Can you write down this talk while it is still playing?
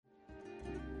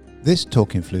This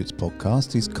Talking Flutes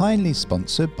podcast is kindly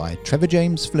sponsored by Trevor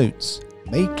James Flutes,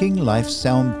 making life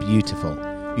sound beautiful.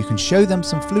 You can show them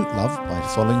some flute love by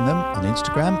following them on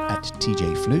Instagram at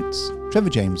TJ Flutes,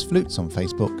 Trevor James Flutes on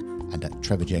Facebook, and at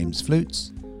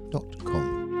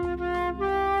trevorjamesflutes.com.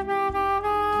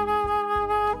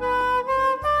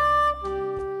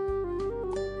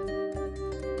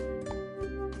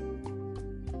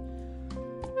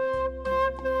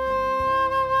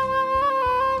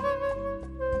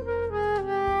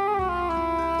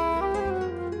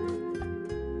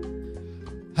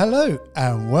 Hello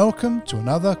and welcome to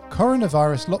another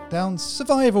coronavirus lockdown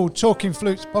survival Talking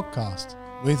Flutes podcast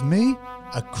with me,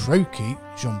 a croaky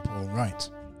Jean-Paul Wright.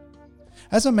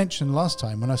 As I mentioned last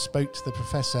time when I spoke to the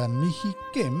Professor Mihi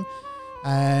Kim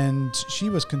and she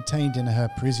was contained in her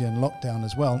Parisian lockdown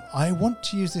as well, I want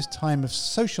to use this time of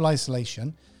social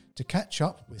isolation to catch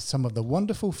up with some of the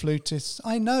wonderful flutists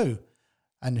I know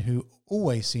and who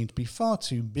always seem to be far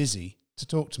too busy to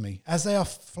talk to me as they are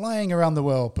flying around the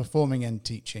world performing and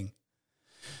teaching.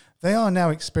 They are now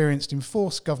experienced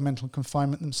enforced governmental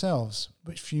confinement themselves,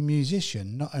 which for a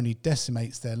musician not only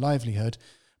decimates their livelihood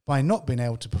by not being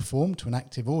able to perform to an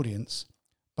active audience,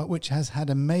 but which has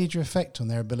had a major effect on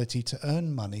their ability to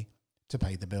earn money to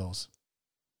pay the bills.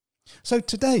 So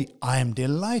today I am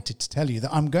delighted to tell you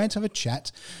that I'm going to have a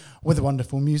chat with a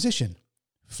wonderful musician,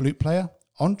 flute player,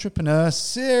 entrepreneur,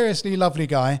 seriously lovely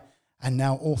guy, and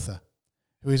now author,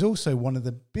 who is also one of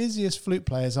the busiest flute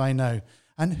players I know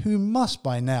and who must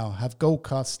by now have gold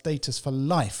card status for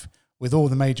life with all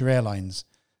the major airlines.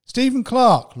 Stephen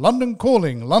Clark, London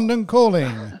Calling, London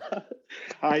Calling.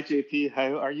 Hi JP,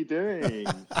 how are you doing?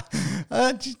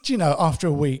 Do you know, after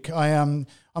a week, I'm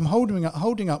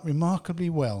holding up remarkably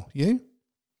well. You?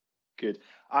 Good.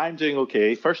 I'm doing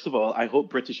okay. First of all, I hope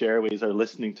British Airways are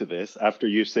listening to this after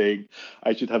you saying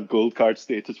I should have gold card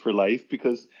status for life,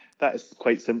 because that is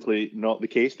quite simply not the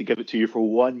case. They give it to you for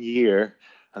 1 year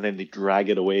and then they drag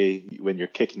it away when you're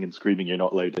kicking and screaming. You're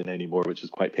not allowed in anymore, which is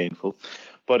quite painful.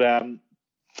 But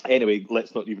anyway,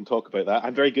 let's not even talk about that.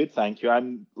 I'm very good, thank you.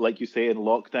 I'm, like you say, in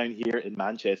lockdown here in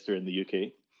Manchester in the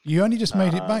UK. You only just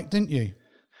made it back, didn't you?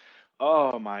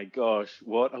 Oh my gosh,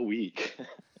 what a week.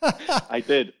 I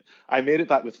did. I made it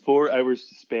back with 4 hours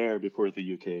to spare before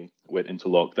the UK went into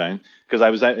lockdown, because I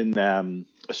was out in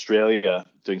Australia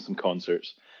doing some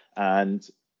concerts. And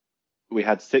we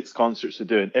had 6 concerts to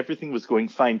do, and everything was going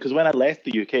fine. Because when I left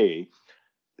the UK,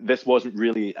 this wasn't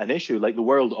really an issue. Like, the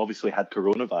world obviously had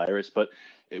coronavirus, but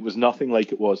it was nothing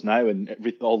like it was now. And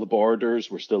all the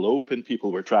borders were still open.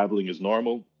 People were traveling as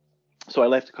normal. So I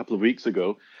left a couple of weeks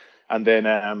ago. And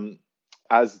then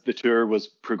as the tour was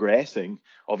progressing,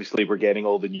 obviously we're getting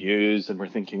all the news and we're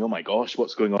thinking, oh my gosh,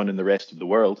 what's going on in the rest of the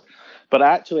world? But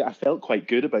actually, I felt quite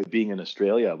good about being in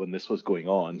Australia when this was going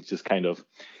on. Just kind of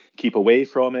keep away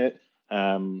from it,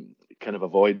 kind of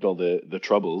avoid all the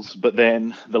troubles. But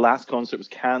then the last concert was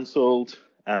cancelled,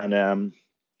 and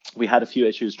we had a few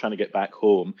issues trying to get back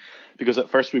home, because at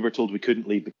first we were told we couldn't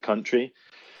leave the country.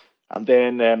 And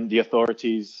then the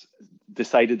authorities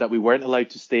decided that we weren't allowed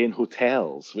to stay in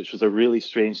hotels, which was a really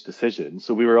strange decision.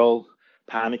 So we were all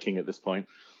panicking at this point.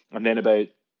 And then about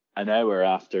an hour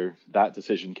after that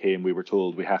decision came, we were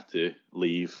told we have to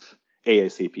leave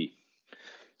ASAP.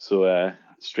 So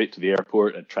straight to the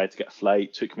airport and tried to get a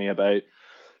flight. Took me about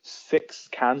 6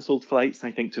 cancelled flights,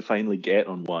 I think, to finally get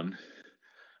on one.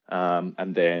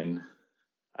 And then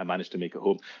I managed to make it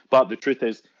home. But the truth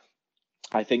is,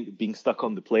 I think being stuck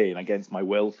on the plane against my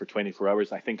will for 24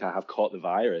 hours, I think I have caught the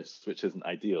virus, which isn't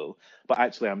ideal. But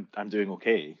actually, I'm doing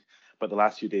okay. But the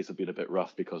last few days have been a bit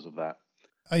rough because of that.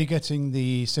 Are you getting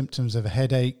the symptoms of a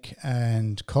headache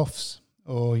and coughs,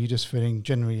 or are you just feeling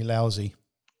generally lousy?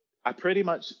 I pretty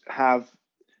much have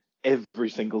every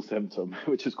single symptom,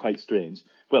 which is quite strange.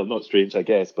 Well, not strange, I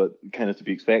guess, but kind of to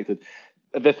be expected.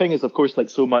 The thing is, of course, like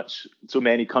so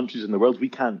many countries in the world, we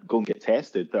can't go and get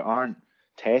tested. There aren't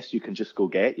tests you can just go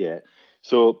get yet.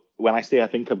 So when I say I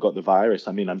think I've got the virus,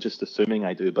 I mean, I'm just assuming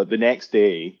I do. But the next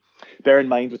day, bear in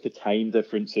mind with the time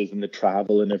differences and the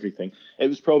travel and everything, it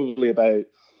was probably about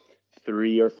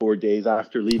 3 or 4 days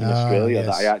after leaving Australia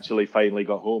that I actually finally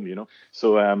got home, you know.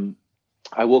 So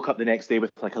I woke up the next day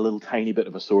with like a little tiny bit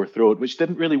of a sore throat, which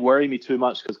didn't really worry me too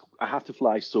much because I have to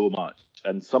fly so much.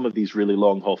 And some of these really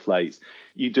long haul flights,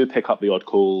 you do pick up the odd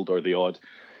cold or the odd,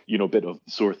 bit of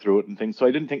sore throat and things. So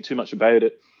I didn't think too much about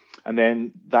it. And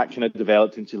then that kind of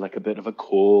developed into like a bit of a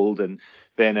cold. And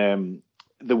then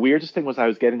the weirdest thing was I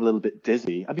was getting a little bit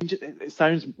dizzy. I mean, it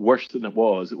sounds worse than it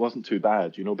was. It wasn't too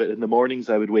bad, but in the mornings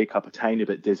I would wake up a tiny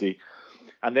bit dizzy.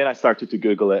 And then I started to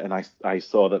Google it, and I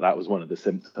saw that was one of the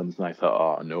symptoms, and I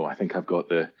thought, oh no, I think I've got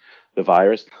the the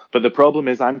virus. But the problem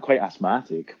is I'm quite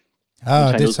asthmatic, Oh,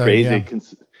 which I know is crazy. yeah.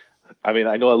 I mean,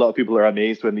 I know a lot of people are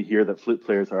amazed when they hear that flute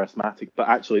players are asthmatic, but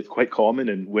actually it's quite common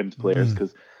in wind players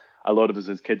because a lot of us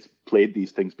as kids played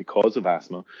these things because of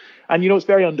asthma. And, it's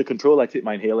very under control. I take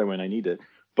my inhaler when I need it,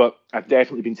 but I've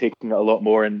definitely been taking it a lot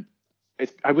more. And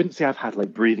I wouldn't say I've had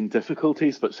like breathing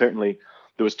difficulties, but certainly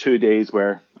there was 2 days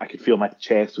where I could feel my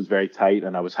chest was very tight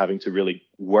and I was having to really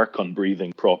work on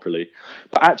breathing properly.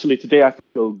 But actually today I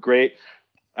feel great.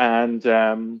 And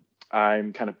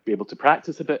I'm kind of able to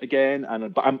practice a bit again,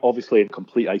 but I'm obviously in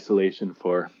complete isolation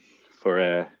for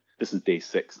this is day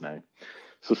 6 now,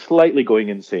 so slightly going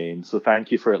insane. So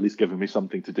thank you for at least giving me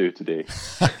something to do today.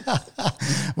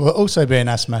 Well, also being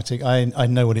asthmatic, I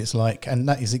know what it's like, and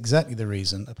that is exactly the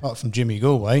reason, apart from Jimmy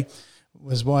Galway,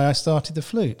 was why I started the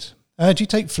flute. Do you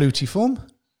take Flutiform,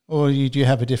 or do you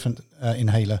have a different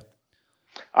inhaler?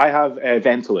 I have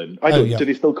Ventolin. Do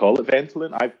they still call it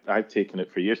Ventolin? I've taken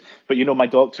it for years. But, my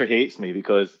doctor hates me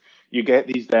because you get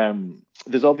these,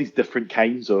 there's all these different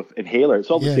kinds of inhaler. It's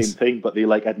all the same thing, but they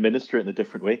like administer it in a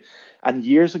different way. And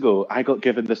years ago, I got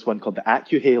given this one called the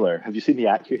AccuHaler. Have you seen the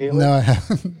AccuHaler? No, I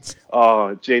haven't.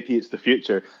 Oh, JP, it's the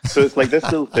future. So it's like this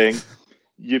little thing.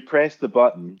 You press the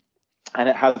button and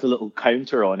it has a little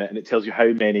counter on it and it tells you how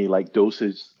many like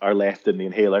doses are left in the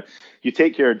inhaler. You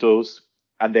take your dose,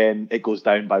 and then it goes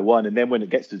down by 1. And then when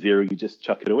it gets to 0, you just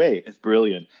chuck it away. It's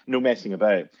brilliant. No messing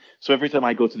about. So every time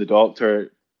I go to the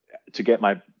doctor to get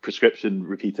my prescription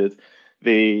repeated,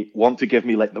 they want to give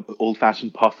me like the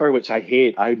old-fashioned puffer, which I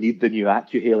hate. I need the new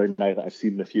AccuHaler now that I've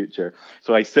seen the future.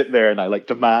 So I sit there and I like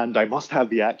demand, I must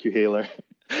have the AccuHaler.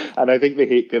 And I think they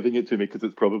hate giving it to me because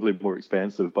it's probably more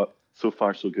expensive. But so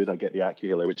far, so good. I get the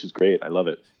AccuHaler, which is great. I love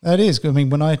it. It is. I mean,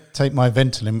 when I take my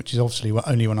Ventolin, which is obviously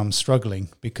only when I'm struggling,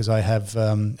 because I have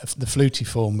the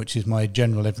Flutiform, which is my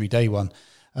general everyday one,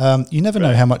 you never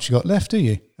know how much you got left, do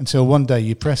you? Until one day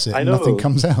you press it and nothing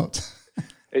comes out.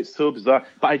 It's so bizarre.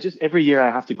 But every year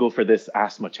I have to go for this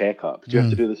asthma checkup. Do you have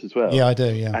to do this as well? Yeah, I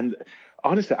do, yeah. And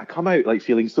honestly, I come out like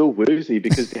feeling so woozy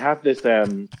because they have this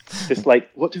this like,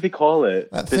 what do they call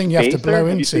it? That thing you have to blow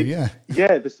into, yeah.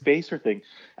 Yeah, the spacer thing.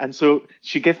 And so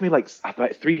she gives me like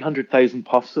about 300,000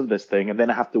 puffs of this thing, and then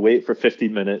I have to wait for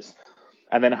 15 minutes,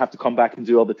 and then I have to come back and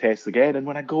do all the tests again. And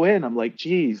when I go in, I'm like,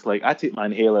 geez, like I take my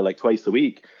inhaler like twice a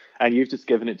week, and you've just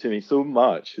given it to me so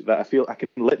much that I can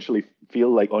literally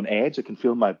feel like on edge. I can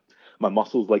feel my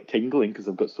muscles like tingling because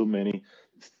I've got so many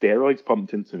steroids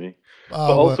pumped into me.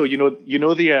 But also,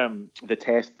 the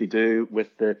test they do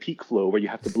with the peak flow where you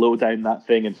have to blow down that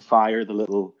thing and fire the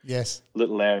little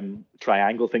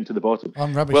triangle thing to the bottom.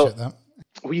 I'm rubbish at that.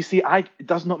 Well, you see, it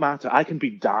does not matter. I can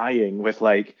be dying with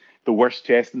like the worst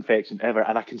chest infection ever,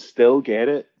 and I can still get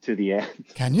it to the end.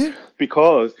 Can you?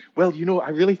 Because, well, I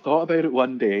really thought about it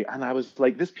one day, and I was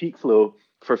like, this peak flow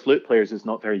for flute players is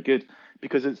not very good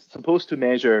because it's supposed to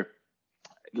measure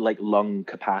like lung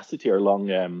capacity or lung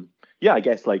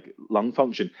like lung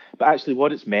function, but actually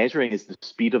what it's measuring is the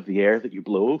speed of the air that you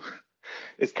blow.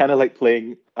 It's kind of like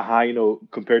playing a high note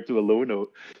compared to a low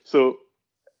note, so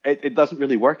it doesn't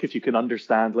really work if you can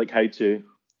understand like how to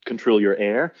control your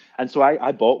air. And so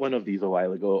I bought one of these a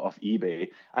while ago off eBay,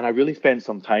 and I really spent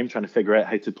some time trying to figure out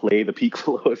how to play the peak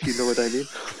flow, if you know what I mean.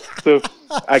 So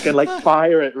I can like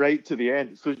fire it right to the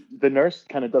end. So the nurse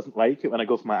kind of doesn't like it when I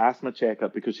go for my asthma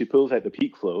checkup because she pulls out the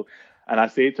peak flow, and I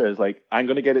say to her, it's like, I'm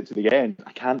going to get it to the end.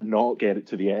 I can't not get it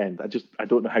to the end. I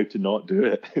don't know how to not do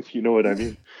it, if you know what I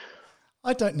mean.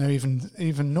 I don't know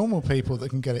even normal people that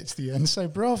can get it to the end, so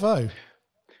bravo.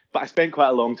 But I spent quite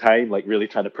a long time like really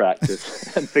trying to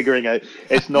practice and figuring out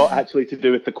it's not actually to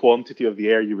do with the quantity of the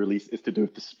air you release, it's to do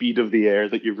with the speed of the air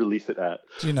that you release it at.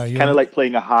 Do you know, kind of like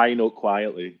playing a high note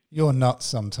quietly. You're nuts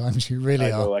sometimes, you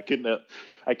really are. I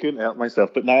couldn't help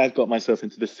myself, but now I've got myself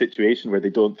into this situation where they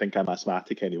don't think I'm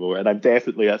asthmatic anymore, and I'm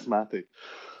definitely asthmatic.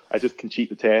 I just can cheat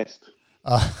the test.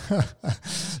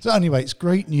 So anyway, it's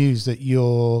great news that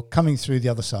you're coming through the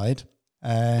other side.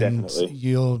 And definitely.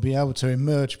 You'll be able to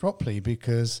emerge properly,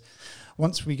 because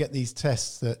once we get these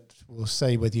tests that will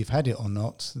say whether you've had it or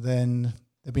not, then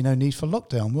there'll be no need for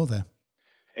lockdown, will there?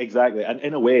 Exactly. And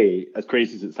in a way, as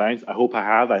crazy as it sounds, I hope I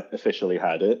have officially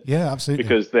had it. Yeah, absolutely.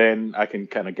 Because then I can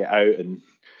kind of get out and,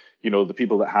 the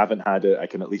people that haven't had it, I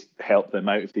can at least help them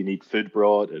out if they need food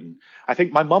brought. And I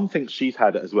think my mum thinks she's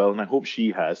had it as well, and I hope she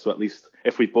has. So at least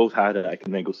if we both had it, I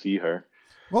can then go see her.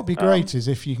 What'd be great is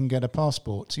if you can get a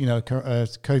passport, a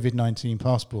COVID-19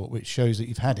 passport, which shows that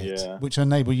you've had it, which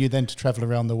enable you then to travel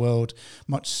around the world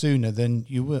much sooner than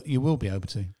you will be able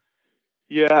to.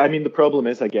 Yeah, I mean, the problem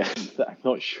is, I guess, that I'm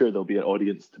not sure there'll be an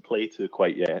audience to play to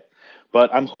quite yet. But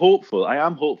I'm hopeful. I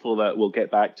am hopeful that we'll get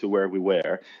back to where we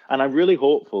were. And I'm really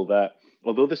hopeful that,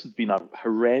 although this has been a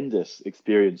horrendous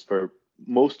experience for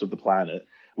most of the planet,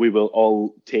 we will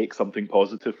all take something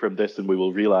positive from this and we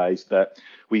will realize that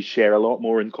we share a lot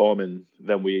more in common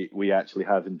than we actually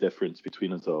have in difference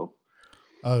between us all.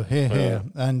 Oh, hear, Uh, hear.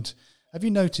 And have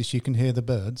you noticed you can hear the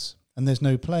birds and there's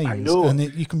no I planes know. and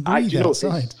you can breathe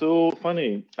outside? It's so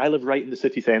funny. I live right in the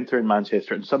city centre in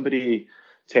Manchester, and somebody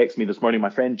texted me this morning. My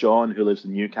friend John, who lives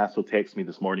in Newcastle, texted me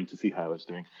this morning to see how I was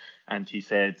doing. And he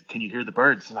said, "Can you hear the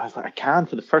birds?" And I was like, "I can.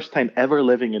 For the first time ever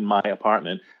living in my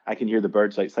apartment, I can hear the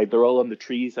birds outside. They're all on the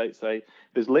trees outside.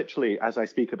 There's literally, as I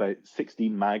speak, about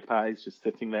 16 magpies just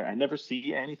sitting there. I never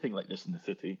see anything like this in the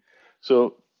city.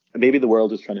 So maybe the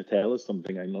world is trying to tell us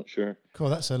something. I'm not sure. Cool,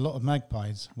 that's a lot of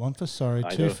magpies. One for sorry, I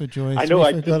two know. for joy, I three know.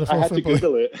 for God, I four had for to boy.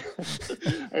 Google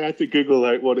it. I had to Google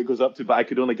out what it goes up to, but I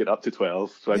could only get up to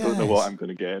 12, so I don't know what Yes. I'm going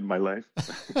to get in my life.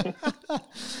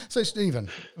 So, Stephen,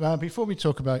 before we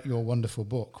talk about your wonderful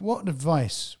book, what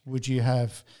advice would you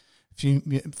have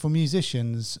for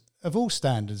musicians of all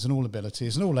standards and all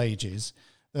abilities and all ages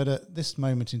that at this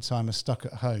moment in time are stuck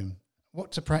at home?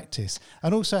 What to practice,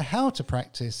 and also how to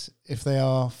practice if they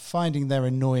are finding they're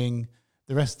annoying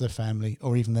the rest of the family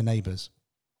or even the neighbours?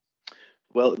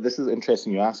 Well, this is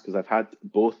interesting you ask, because I've had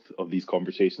both of these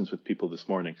conversations with people this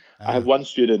morning. I have Ah. one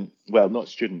student, well, not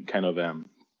student, kind of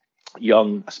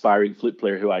young aspiring flute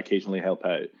player who I occasionally help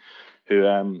out, who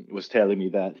was telling me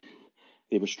that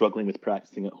they were struggling with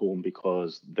practicing at home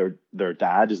because their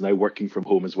dad is now working from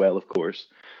home as well, of course.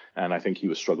 And I think he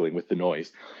was struggling with the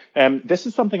noise. This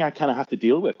is something I kind of have to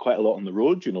deal with quite a lot on the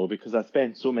road, because I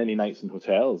spend so many nights in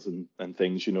hotels and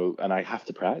things, and I have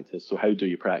to practice. So how do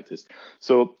you practice?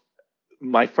 So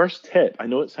my first tip, I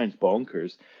know it sounds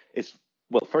bonkers, is,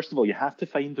 well, first of all, you have to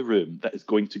find the room that is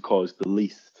going to cause the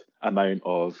least amount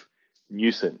of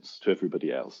nuisance to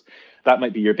everybody else. That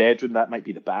might be your bedroom, that might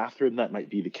be the bathroom, that might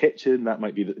be the kitchen, that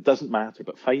might be it doesn't matter,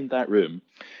 but find that room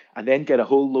and then get a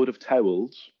whole load of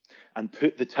towels and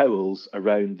put the towels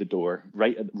around the door,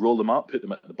 right? Roll them up, put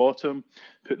them at the bottom,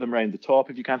 put them around the top.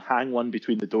 If you can, hang one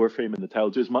between the door frame and the towel.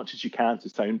 Do as much as you can to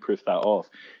soundproof that off.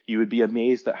 You would be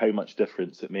amazed at how much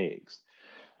difference it makes.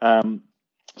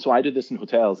 So I do this in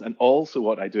hotels, and also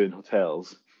what I do in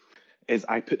hotels is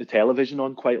I put the television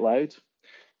on quite loud.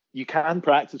 You can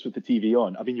practice with the TV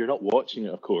on. I mean, you're not watching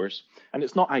it, of course, and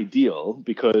it's not ideal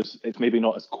because it's maybe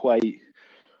not as quite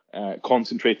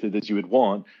concentrated as you would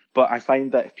want. But I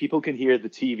find that if people can hear the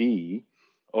TV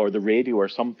or the radio or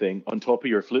something on top of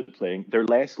your flute playing, they're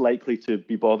less likely to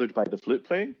be bothered by the flute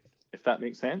playing, if that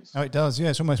makes sense. Oh, it does. Yeah,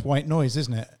 it's almost white noise,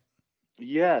 isn't it?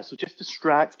 Yeah, so just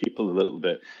distract people a little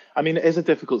bit. I mean, it is a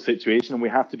difficult situation and we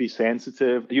have to be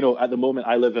sensitive. At the moment,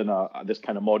 I live in this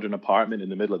kind of modern apartment in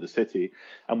the middle of the city.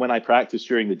 And when I practice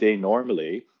during the day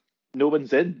normally, no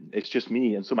one's in. It's just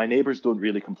me. And so my neighbors don't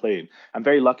really complain. I'm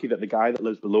very lucky that the guy that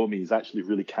lives below me is actually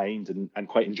really kind and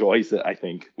quite enjoys it, I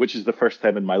think, which is the first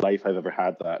time in my life I've ever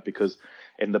had that. Because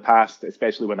in the past,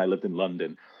 especially when I lived in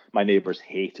London, my neighbors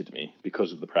hated me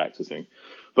because of the practicing.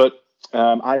 But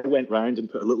I went round and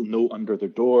put a little note under their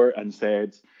door and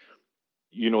said,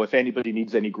 if anybody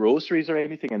needs any groceries or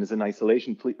anything and is in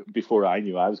isolation, before I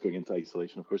knew I was going into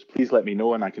isolation, of course, please let me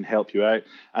know and I can help you out.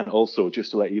 And also,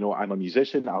 just to let you know, I'm a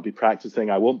musician. I'll be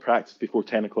practicing. I won't practice before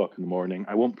 10 o'clock in the morning.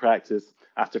 I won't practice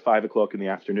after 5 o'clock in the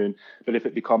afternoon. But if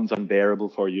it becomes unbearable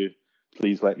for you,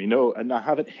 please let me know. And I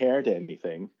haven't heard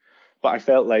anything, but I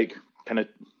felt like kind of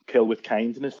kill with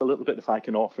kindness a little bit. If I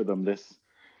can offer them this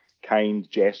kind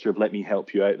gesture of let me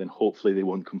help you out, then hopefully they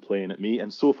won't complain at me.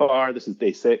 And so far, this is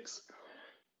day 6.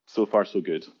 So far, so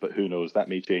good, but who knows? That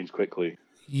may change quickly.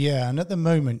 Yeah, and at the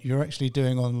moment, you're actually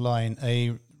doing online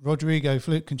a Rodrigo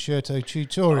flute concerto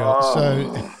tutorial.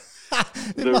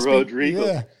 The Rodrigo.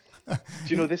 Yeah.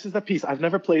 This is a piece, I've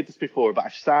never played this before, but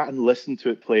I've sat and listened to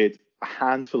it played a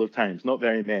handful of times, not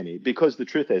very many, because the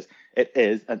truth is, it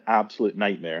is an absolute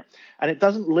nightmare. And it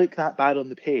doesn't look that bad on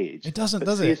the page. It doesn't,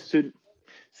 does it? As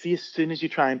soon as you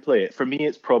try and play it, for me,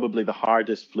 it's probably the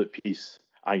hardest flute piece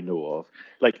I know of,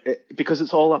 because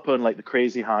it's all up on the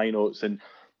crazy high notes, and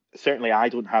certainly I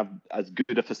don't have as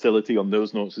good a facility on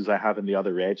those notes as I have in the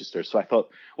other registers. So I thought,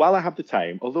 while I have the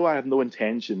time, although I have no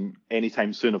intention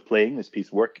anytime soon of playing this piece,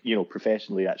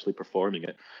 professionally actually performing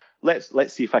it,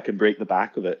 let's see if I can break the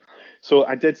back of it. So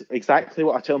I did exactly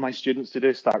what I tell my students to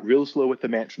do: start real slow with the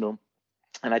metronome,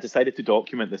 and I decided to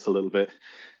document this a little bit.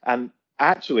 And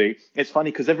actually, it's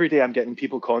funny because every day I'm getting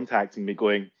people contacting me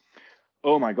going,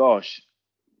 "Oh my gosh,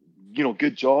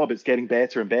 good job. It's getting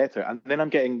better and better. And then I'm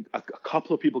getting a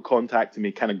couple of people contacting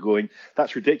me kind of going,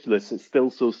 that's ridiculous. It's still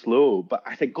so slow. But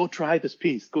I think, go try this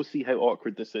piece. Go see how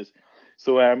awkward this is.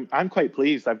 So I'm quite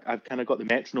pleased. I've kind of got the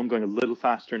metronome going a little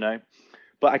faster now.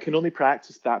 But I can only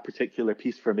practice that particular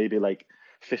piece for maybe like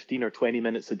 15 or 20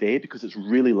 minutes a day because it's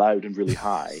really loud and really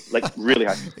high, like really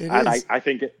high. And I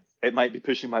think it might be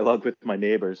pushing my luck with my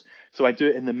neighbors. So I do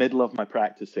it in the middle of my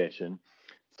practice session,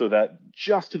 so that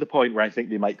just to the point where I think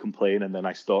they might complain, and then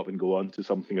I stop and go on to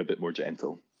something a bit more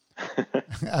gentle.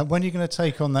 When are you going to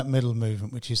take on that middle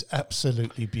movement, which is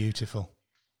absolutely beautiful?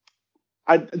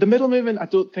 The middle movement, I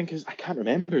don't think I can't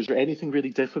remember. Is there anything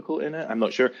really difficult in it? I'm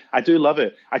not sure. I do love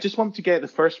it. I just want to get the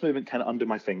first movement kind of under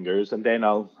my fingers, and then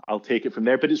I'll take it from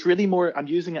there. But it's really more, I'm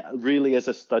using it really as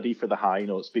a study for the high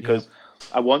notes, because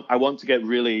I want to get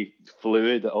really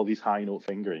fluid at all these high note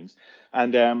fingerings.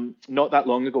 And not that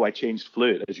long ago, I changed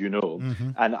flute, as you know,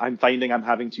 and I'm finding I'm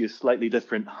having to use slightly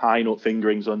different high note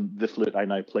fingerings on the flute I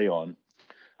now play on,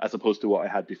 as opposed to what I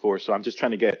had before. So I'm just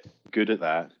trying to get good at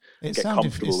that. It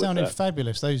sounded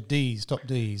fabulous. Those Ds, top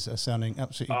Ds, are sounding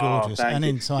absolutely gorgeous. And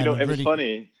in time, it was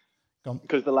funny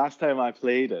because the last time I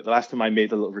played it, the last time I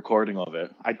made a little recording of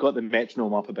it, I'd got the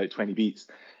metronome up about 20 beats,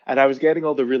 and I was getting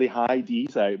all the really high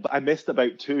Ds out, but I missed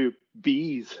about 2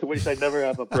 Bs, which I never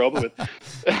have a problem with.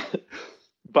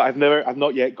 But I've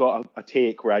not yet got a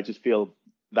take where I just feel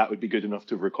that would be good enough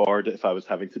to record if I was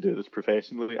having to do this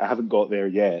professionally. I haven't got there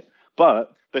yet,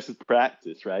 but this is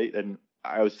practice, right? And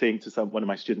I was saying to one of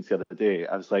my students the other day,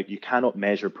 I was like, you cannot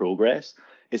measure progress.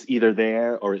 It's either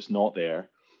there or it's not there,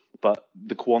 but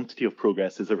the quantity of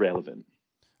progress is irrelevant.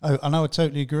 Oh, and I would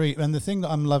totally agree. And the thing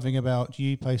that I'm loving about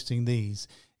you posting these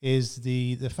is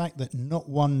the fact that not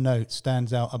one note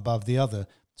stands out above the other.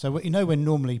 So when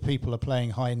normally people are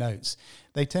playing high notes,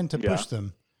 they tend to push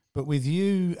them. But with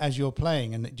you, as you're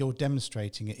playing and you're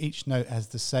demonstrating it, each note has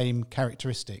the same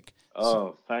characteristic.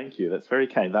 Oh, thank you. That's very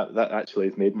kind. That actually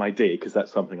has made my day, because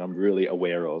that's something I'm really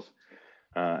aware of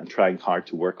and trying hard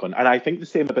to work on. And I think the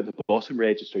same about the bottom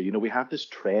register. We have this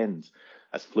trend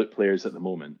as flute players at the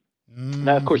moment.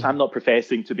 Now, of course, I'm not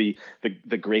professing to be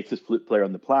the greatest flute player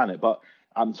on the planet, but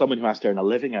I'm someone who has to earn a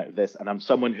living out of this. And I'm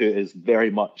someone who is very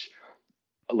much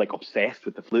like obsessed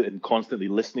with the flute and constantly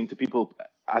listening to people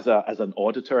as an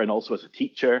auditor and also as a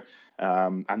teacher.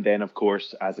 And then, of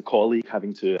course, as a colleague,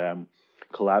 having to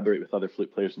collaborate with other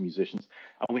flute players and musicians.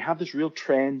 And we have this real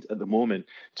trend at the moment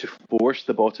to force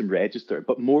the bottom register,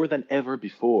 but more than ever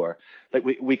before. Like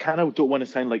we kind of don't want to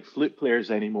sound like flute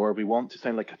players anymore. We want to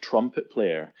sound like a trumpet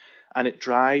player. And it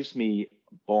drives me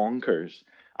bonkers.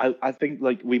 I think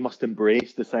like we must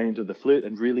embrace the sound of the flute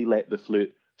and really let the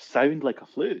flute sound like a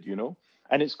flute,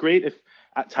 And it's great if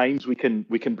at times we can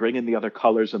bring in the other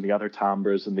colors and the other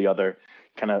timbres and the other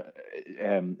kind of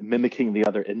mimicking the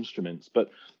other instruments. But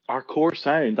our core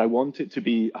sound, I want it to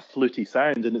be a fluty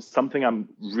sound, and it's something I'm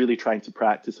really trying to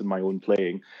practice in my own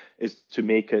playing, is to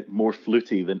make it more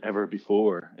fluty than ever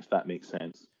before, if that makes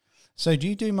sense. So do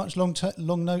you do much long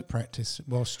note practice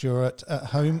whilst you're at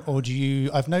home, or do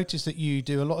you? I've noticed that you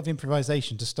do a lot of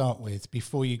improvisation to start with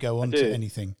before you go on to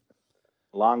anything.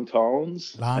 Long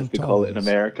tones, as they call it in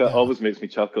America, always makes me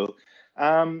chuckle.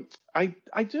 I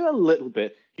do a little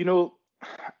bit.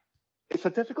 It's a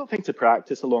difficult thing to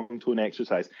practice a long tone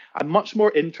exercise. I'm much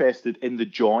more interested in the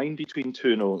join between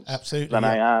two notes than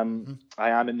I am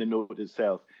in the note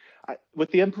itself.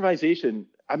 With the improvisation,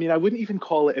 I wouldn't even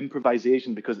call it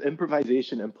improvisation, because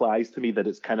improvisation implies to me that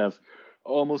it's kind of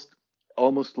almost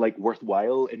like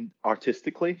worthwhile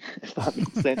artistically, if that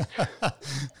makes sense.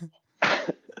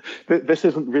 This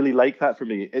isn't really like that for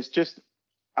me. It's just,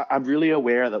 I'm really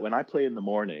aware that when I play in the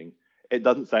morning, it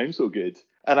doesn't sound so good.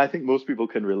 And I think most people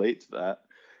can relate to that.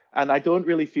 And I don't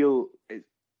really feel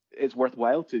it's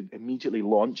worthwhile to immediately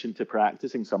launch into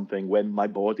practicing something when my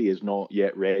body is not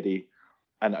yet ready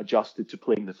and adjusted to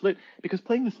playing the flute. Because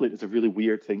playing the flute is a really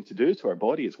weird thing to do to our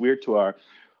body. It's weird to our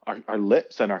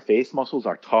lips and our face muscles,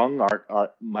 our tongue,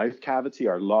 our mouth cavity,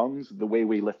 our lungs, the way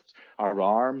we lift our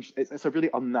arms. It's a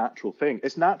really unnatural thing.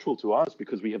 It's natural to us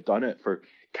because we have done it for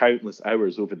countless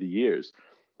hours over the years.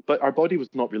 But our body was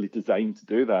not really designed to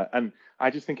do that. And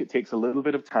I just think it takes a little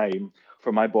bit of time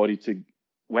for my body to,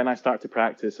 when I start to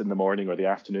practice in the morning or the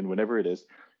afternoon, whenever it is,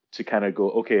 to kind of go,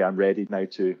 okay, I'm ready now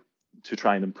to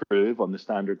try and improve on the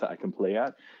standard that I can play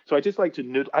at. So I just like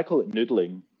to I call it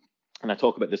noodling. And I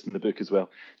talk about this in the book as well.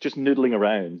 Just noodling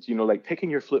around, like picking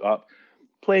your flute up,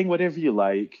 playing whatever you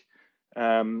like,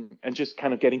 and just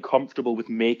kind of getting comfortable with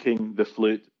making the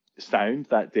flute sound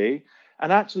that day.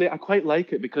 And actually, I quite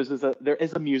like it because there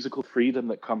is a musical freedom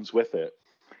that comes with it.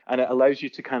 And it allows you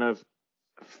to kind of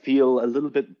feel a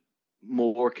little bit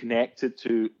more connected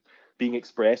to being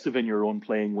expressive in your own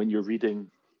playing when you're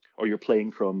reading or you're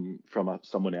playing from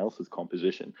someone else's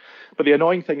composition. But the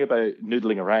annoying thing about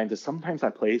noodling around is sometimes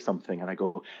I play something and I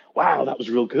go, wow, that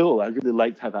was real cool. I really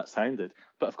liked how that sounded.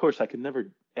 But of course, I can never,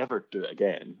 ever do it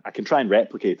again. I can try and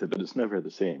replicate it, but it's never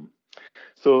the same.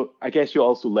 So I guess you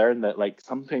also learn that, like,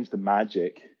 sometimes the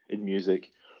magic in music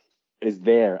is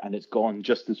there and it's gone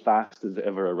just as fast as it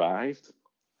ever arrived.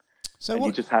 So and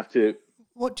you just have to...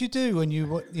 What do you do when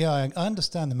you? Yeah, I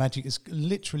understand the magic is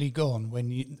literally gone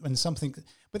when something.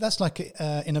 But that's like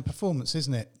in a performance,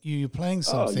 isn't it? You're playing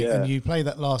something and you play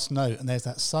that last note, and there's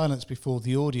that silence before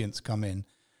the audience come in,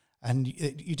 and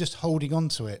you're just holding on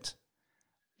to it.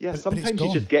 Yeah, sometimes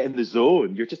you just get in the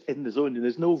zone. You're just in the zone, and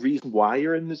there's no reason why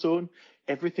you're in the zone.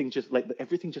 Everything just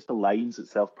aligns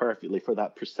itself perfectly for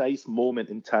that precise moment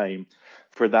in time,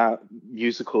 for that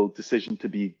musical decision to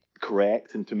be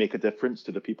correct and to make a difference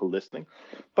to the people listening.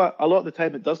 But a lot of the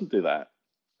time it doesn't do that.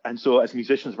 And so as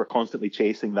musicians, we're constantly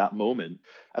chasing that moment.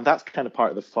 And that's kind of part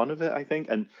of the fun of it, I think.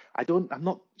 And I'm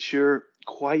not sure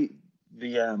quite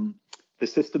the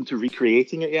system to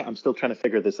recreating it yet. I'm still trying to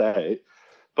figure this out.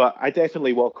 But I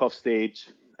definitely walk off stage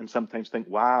and sometimes think,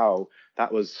 wow,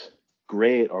 that was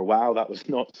great, or wow, that was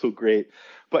not so great.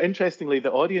 But interestingly,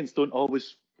 the audience don't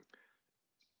always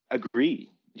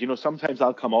agree. You know, sometimes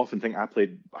I'll come off and think I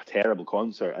played a terrible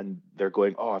concert, and they're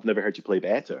going, oh, I've never heard you play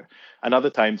better. And other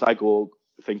times I go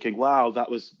thinking, wow, that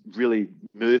was really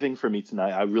moving for me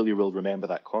tonight. I really will remember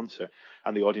that concert.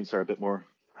 And the audience are a bit more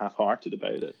half-hearted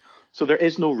about it. So there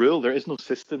is no rule, there is no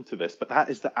system to this, but that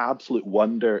is the absolute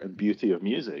wonder and beauty of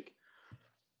music.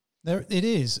 There it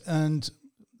is. And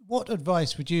what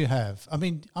advice would you have? I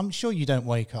mean, I'm sure you don't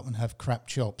wake up and have crap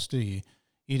chops, do you?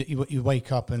 You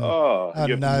wake up and you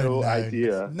have no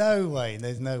idea. No way.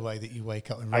 There's no way that you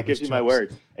wake up and I give you my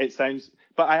word. It sounds,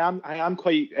 but I am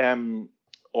quite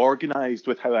organized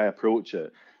with how I approach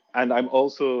it, and I'm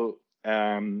also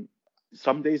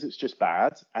some days it's just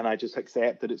bad, and I just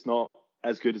accept that it's not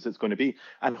as good as it's going to be,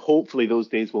 and hopefully those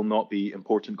days will not be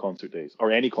important concert days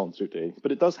or any concert day,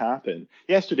 but it does happen.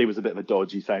 Yesterday was a bit of a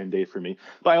dodgy sound day for me,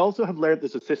 but I also have learned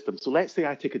there's a system. So let's say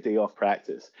I take a day off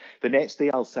practice, the next day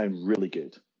I'll sound really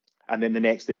good, and then the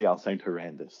next day I'll sound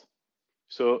horrendous.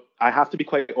 So I have to be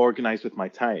quite organized with my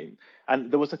time.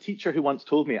 And there was a teacher who once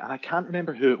told me, and I can't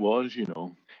remember who it was, you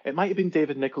know, it might have been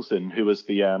David Nicholson, who was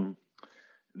the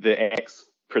ex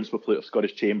principal flute of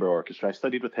Scottish Chamber Orchestra. I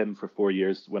studied with him for 4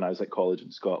 years when I was at college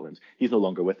in Scotland. He's no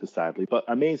longer with us, sadly, but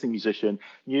amazing musician,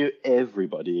 knew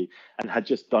everybody and had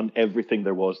just done everything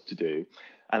there was to do.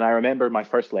 And I remember my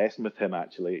first lesson with him,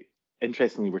 actually.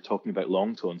 Interestingly, we're talking about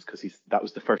long tones because that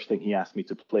was the first thing he asked me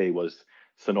to play was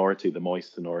Sonority, the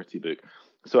Moist Sonority book.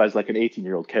 So as like an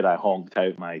 18-year-old kid, I honked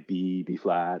out my B, B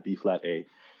flat, A.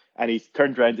 And he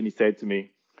turned around and he said to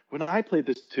me, when I played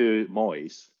this to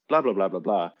Moist, blah, blah, blah, blah,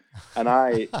 blah. And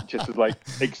I just was like,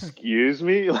 excuse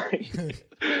me? Like,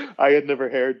 I had never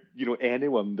heard, you know,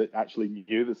 anyone that actually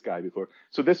knew this guy before.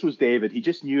 So this was David. He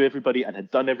just knew everybody and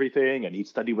had done everything. And he'd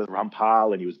studied with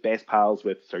Rampal and he was best pals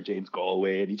with Sir James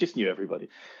Galway. And he just knew everybody.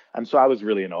 And so I was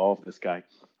really in awe of this guy.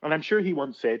 And I'm sure he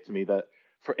once said to me that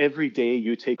for every day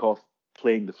you take off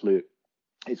playing the flute,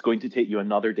 it's going to take you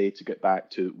another day to get back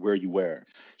to where you were.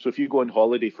 So if you go on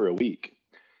holiday for a week,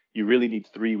 you really need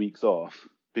 3 weeks off,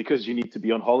 because you need to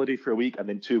be on holiday for a week and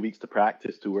then 2 weeks to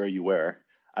practice to where you were,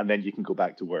 and then you can go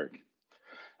back to work.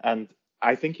 And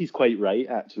I think he's quite right,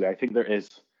 actually. I think there is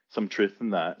some truth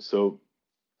in that. So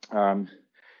I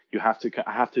have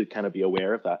to kind of be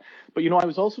aware of that. But, you know, I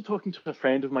was also talking to a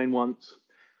friend of mine once.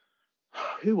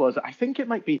 Who was it? I think it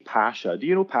might be Pasha. Do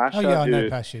you know Pasha? Oh, yeah, I know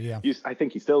Pasha, yeah. I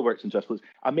think he still works in Just Flutes.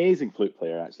 Amazing flute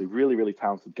player, actually. Really, really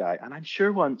talented guy. And I'm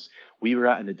sure once we were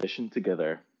at an audition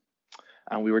together,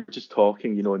 and we were just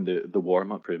talking, you know, in the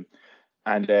warm-up room.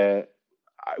 And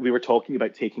we were talking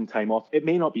about taking time off. It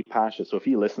may not be Pasha, so if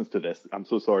he listens to this, I'm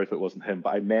so sorry if it wasn't him,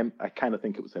 but I kind of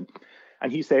think it was him.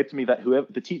 And he said to me that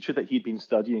the teacher that he'd been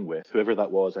studying with, whoever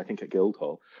that was, I think at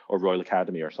Guildhall or Royal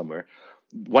Academy or somewhere,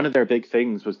 one of their big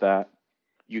things was that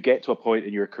you get to a point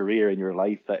in your career, in your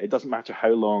life, that it doesn't matter how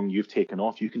long you've taken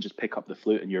off, you can just pick up the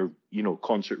flute and you're, you know,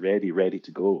 concert ready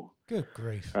to go. Good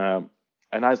grief.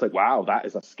 And I was like, wow, that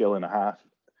is a skill and a half.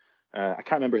 I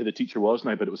can't remember who the teacher was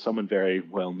now, but it was someone very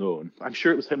well known. I'm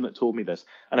sure it was him that told me this.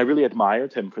 And I really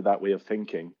admired him for that way of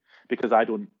thinking, because I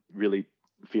don't really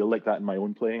feel like that in my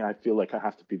own playing. I feel like I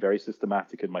have to be very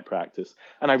systematic in my practice.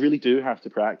 And I really do have to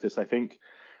practice. I think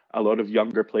a lot of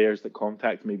younger players that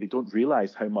contact me, they don't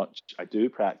realize how much I do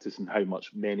practice and how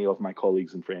much many of my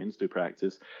colleagues and friends do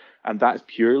practice. And that's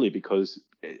purely because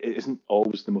it isn't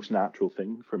always the most natural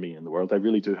thing for me in the world. I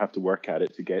really do have to work at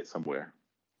it to get somewhere.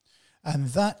 And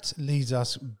that leads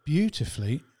us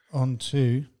beautifully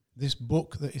onto this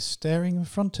book that is staring in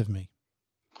front of me.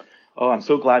 Oh, I'm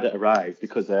so glad it arrived,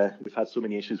 because we've had so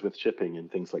many issues with shipping and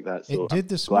things like that. So It did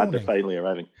this I'm glad morning. they're finally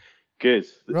arriving. Good.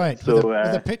 Right, So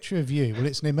with a picture of you. Well,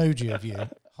 it's an emoji of you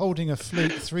holding a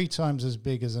flute 3 times as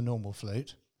big as a normal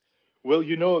flute. well,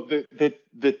 you know,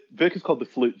 the book is called The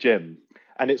Flute Gym,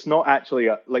 and it's not actually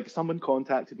like, someone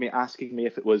contacted me asking me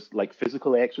if it was like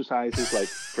physical exercises, like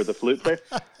for the flute player,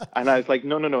 and I was like,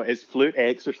 no, it's flute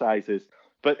exercises.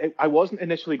 But I wasn't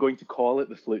initially going to call it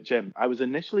The Flute Gym. I was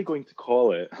initially going to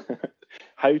call it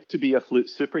How to Be a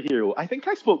Flute Superhero. I think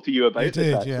I spoke to you about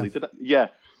this, actually. Yeah. Did I? Yeah.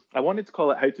 I wanted to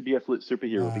call it How to Be a Flute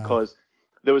Superhero because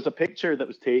there was a picture that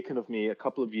was taken of me a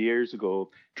couple of years ago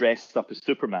dressed up as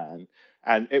Superman,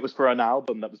 and it was for an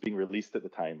album that was being released at the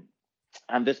time.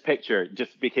 And this picture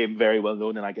just became very well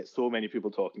known, and I get so many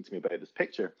people talking to me about this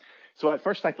picture. So at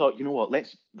first I thought, you know what,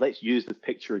 let's use this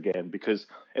picture again, because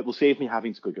it will save me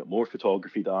having to go get more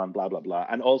photography done, blah, blah, blah.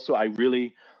 And also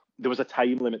there was a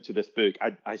time limit to this book.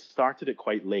 I started it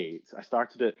quite late. I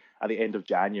started it at the end of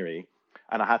January,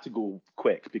 and I had to go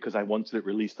quick because I wanted it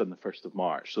released on the 1st of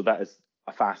March. So that is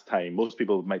a fast time. Most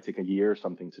people might take a year or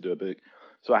something to do a book.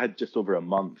 So I had just over a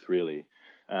month, really.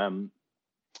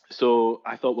 So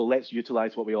I thought, well, let's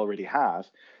utilize what we already have.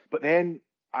 But then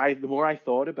the more I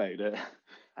thought about it,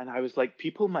 and I was like,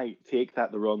 people might take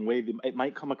that the wrong way. It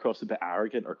might come across a bit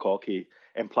arrogant or cocky,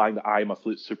 implying that I'm a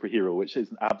flute superhero, which is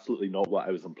absolutely not what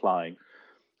I was implying.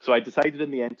 So I decided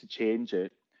in the end to change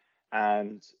it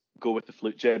and go with The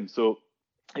Flute Gym. So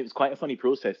it was quite a funny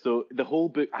process. So the whole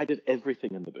book, I did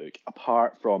everything in the book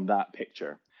apart from that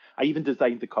picture. I even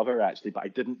designed the cover, actually, but I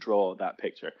didn't draw that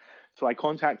picture. So I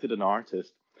contacted an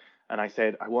artist and I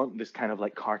said, I want this kind of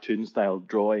like cartoon style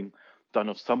drawing done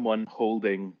of someone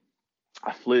holding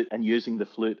a flute and using the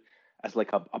flute as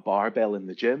like a barbell in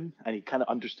the gym. And he kind of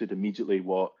understood immediately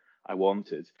what I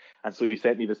wanted. And so he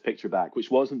sent me this picture back, which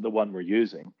wasn't the one we're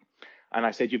using. And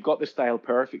I said, you've got the style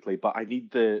perfectly, but I need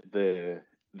the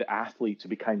athlete to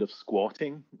be kind of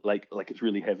squatting, like it's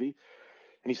really heavy.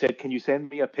 And he said, can you send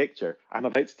me a picture? I'm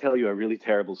about to tell you a really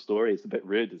terrible story. It's a bit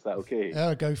rude. Is that okay?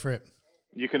 Oh, go for it.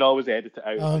 You can always edit it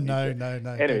out. Oh, no.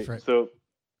 Anyway, go for it. So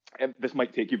this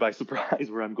might take you by surprise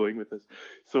where I'm going with this.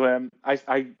 So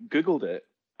I Googled it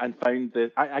and found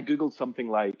that I Googled something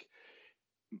like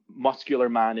muscular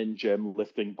man in gym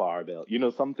lifting barbell,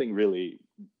 something really,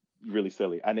 really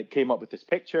silly. And it came up with this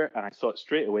picture and I saw it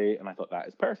straight away and I thought that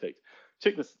is perfect.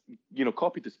 Took this,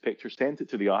 copied this picture, sent it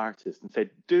to the artist and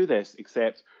said, do this,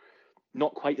 except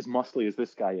not quite as muscly as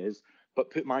this guy is,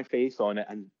 but put my face on it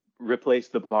and replace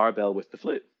the barbell with the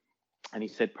flute. And he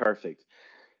said, perfect.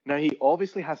 Now, he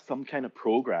obviously has some kind of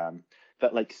program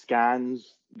that like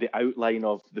scans the outline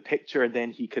of the picture and then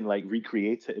he can like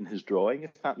recreate it in his drawing,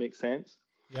 if that makes sense.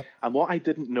 Yep. And what I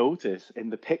didn't notice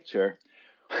in the picture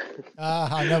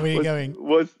I know where you're going.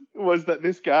 Was that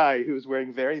this guy who was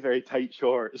wearing very, very tight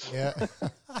shorts, Yeah.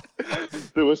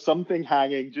 there was something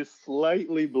hanging just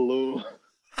slightly below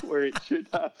where it should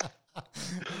have.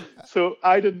 So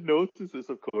I didn't notice this,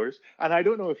 of course, and I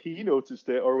don't know if he noticed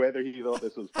it or whether he thought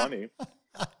this was funny.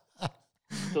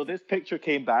 So this picture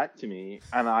came back to me,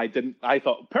 and I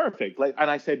thought perfect.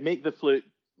 And I said, make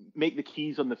the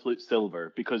keys on the flute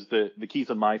silver, because the keys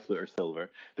on my flute are silver.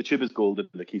 The tube is gold and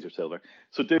the keys are silver.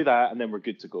 So do that, and then we're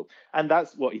good to go. And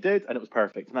that's what he did, and it was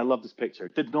perfect. And I love this picture.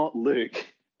 It did not look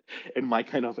in my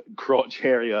kind of crotch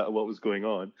area of what was going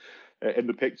on in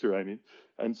the picture, I mean.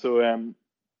 And so,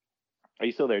 are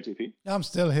you still there, JP? I'm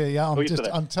still here, yeah.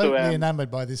 I'm totally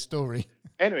enamored by this story.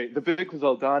 Anyway, the book was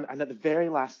all done, and at the very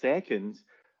last second,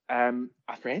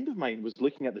 a friend of mine was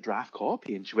looking at the draft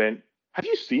copy, and she went, have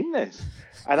you seen this?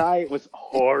 And I was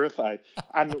horrified.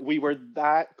 And we were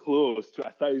that close to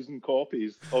 1,000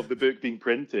 copies of the book being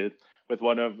printed with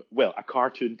a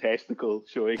cartoon testicle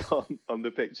showing on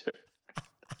the picture.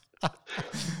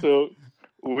 So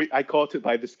I caught it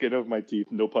by the skin of my teeth,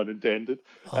 no pun intended.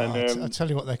 I'll tell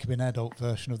you what, there could be an adult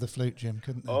version of The Flute Gym,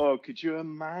 couldn't there? Oh, could you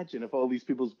imagine if all these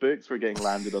people's books were getting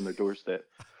landed on their doorstep?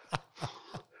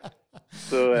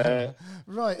 So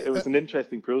right, it was an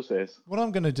interesting process. What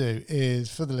I'm going to do is,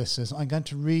 for the listeners, I'm going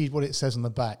to read what it says on the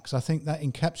back, because I think that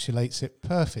encapsulates it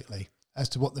perfectly as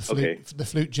to what the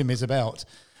Flute Gym is about.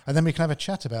 And then we can have a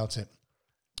chat about it.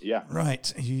 Yeah.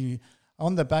 Right.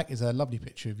 On the back is a lovely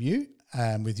picture of you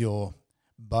with your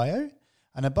bio.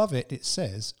 And above it, it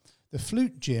says, the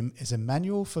Flute Gym is a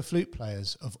manual for flute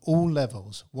players of all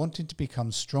levels wanting to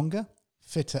become stronger,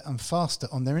 fitter and faster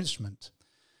on their instrument,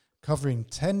 covering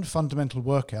 10 fundamental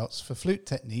workouts for flute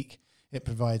technique, It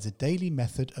provides a daily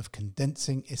method of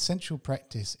condensing essential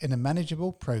practice in a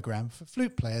manageable program for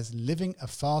flute players living a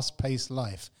fast-paced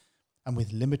life and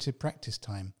with limited practice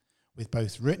time, with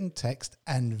both written text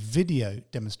and video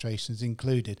demonstrations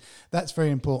included. That's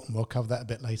very important. We'll cover that a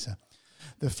bit later.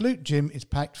 The Flute Gym is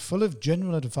packed full of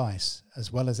general advice,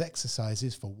 as well as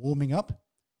exercises for warming up,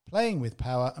 playing with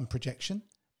power and projection,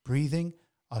 breathing,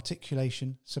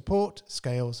 articulation, support,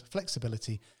 scales,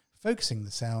 flexibility, focusing the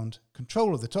sound,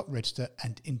 control of the top register,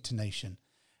 and intonation.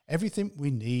 Everything we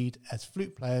need as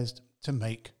flute players to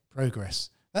make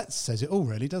progress. That says it all,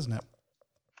 really, doesn't it?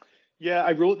 Yeah,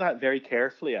 I wrote that very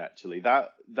carefully, actually.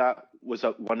 That was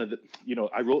one of the,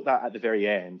 I wrote that at the very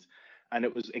end, and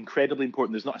it was incredibly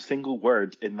important. There's not a single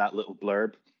word in that little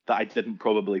blurb that I didn't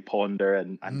probably ponder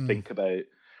and think about.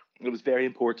 It was very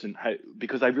important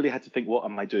because I really had to think, what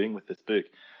am I doing with this book?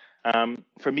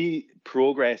 For me,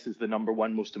 progress is the number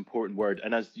one most important word.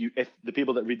 And if the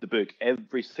people that read the book,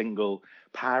 every single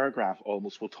paragraph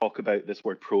almost will talk about this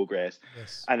word progress.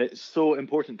 Yes. And it's so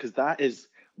important because that is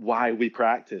why we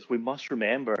practice. We must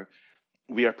remember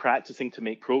we are practicing to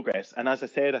make progress. And as I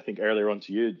said, I think earlier on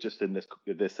to you, just in this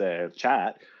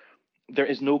chat, there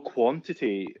is no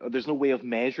quantity. There's no way of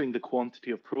measuring the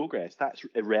quantity of progress. That's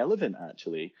irrelevant,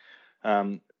 actually.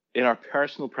 In our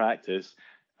personal practice,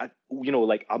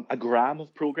 like a gram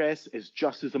of progress is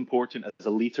just as important as a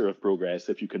liter of progress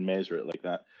if you can measure it like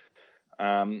that.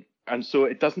 And so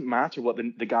it doesn't matter what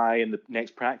the guy in the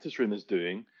next practice room is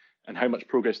doing and how much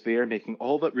progress they are making.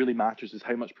 All that really matters is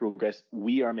how much progress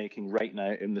we are making right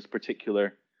now in this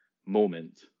particular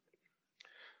moment.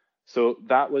 So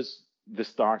that was the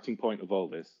starting point of all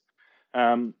this.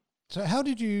 So how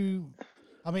did you?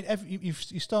 I mean, you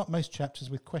start most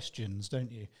chapters with questions,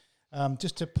 don't you?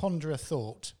 Just to ponder a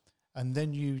thought, and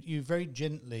then you very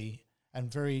gently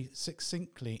and very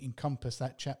succinctly encompass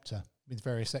that chapter with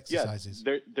various exercises.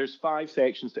 Yeah, there's 5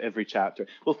 sections to every chapter.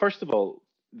 Well, first of all,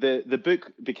 the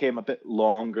book became a bit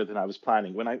longer than I was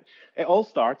planning. It all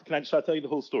started. Shall I tell you the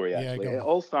whole story? Actually, it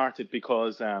all started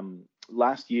because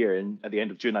last year, at the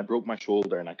end of June, I broke my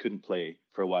shoulder and I couldn't play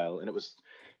for a while, and it was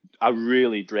a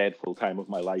really dreadful time of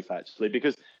my life, actually,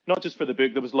 because not just for the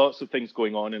book, there was lots of things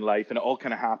going on in life, and it all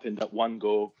kind of happened at one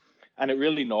go, and it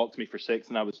really knocked me for 6,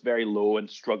 and I was very low and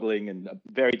struggling and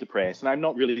very depressed. And I'm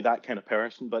not really that kind of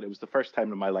person, but it was the first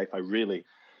time in my life I really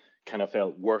kind of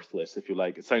felt worthless, if you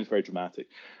like. It sounds very dramatic,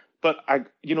 but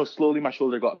slowly my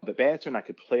shoulder got a bit better and I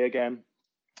could play again.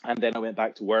 And then I went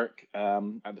back to work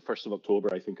at the 1st of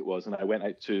October, I think it was, and I went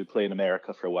out to play in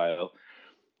America for a while.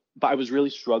 But I was really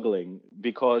struggling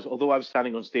because although I was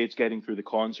standing on stage getting through the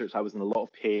concerts, I was in a lot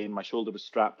of pain. My shoulder was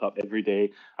strapped up every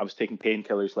day. I was taking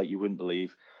painkillers like you wouldn't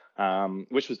believe,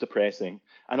 which was depressing.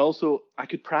 And also I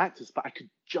could practice, but I could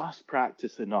just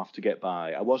practice enough to get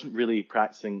by. I wasn't really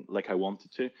practicing like I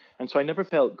wanted to. And so I never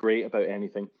felt great about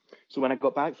anything. So when I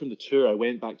got back from the tour, I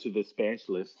went back to the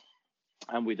specialist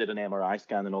and we did an MRI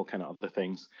scan and all kind of other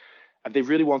things. And they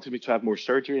really wanted me to have more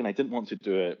surgery, and I didn't want to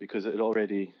do it because it had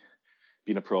already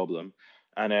been a problem.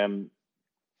 And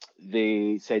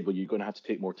they said, well, you're going to have to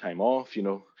take more time off,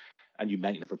 and you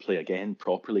might never play again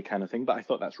properly, kind of thing. But I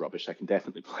thought, that's rubbish. I can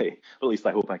definitely play. At least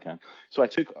I hope I can. So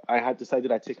I had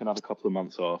decided I'd take another couple of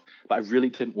months off, but I really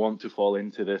didn't want to fall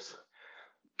into this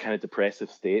kind of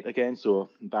depressive state again. So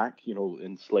back,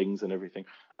 in slings and everything.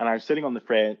 And I was sitting on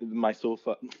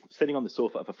the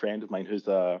sofa of a friend of mine who's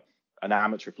an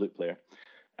amateur flute player.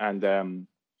 And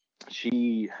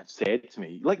she had said to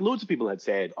me, like loads of people had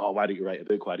said, oh, why don't you write a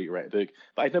book? Why don't you write a book?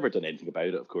 But I'd never done anything about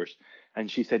it, of course. And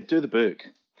she said, do the book.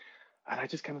 And I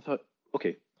just kind of thought,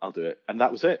 okay, I'll do it. And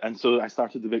that was it. And so I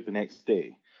started the book the next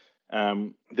day.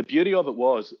 The beauty of it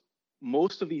was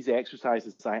most of these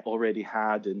exercises I already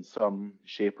had in some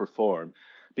shape or form,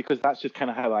 because that's just kind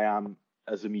of how I am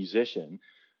as a musician.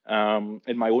 In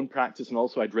my own practice, and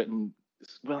also I'd written,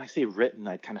 well, I say written,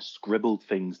 I'd kind of scribbled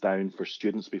things down for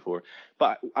students before.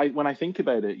 But when I think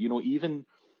about it, even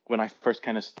when I first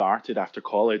kind of started after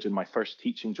college and my first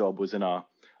teaching job was in a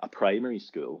primary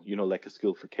school, like a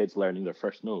school for kids learning their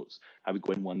first notes, I would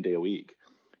go in 1 day a week.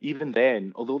 Even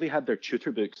then, although they had their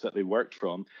tutor books that they worked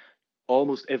from,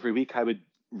 almost every week I would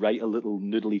write a little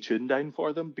noodly tune down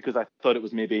for them because I thought it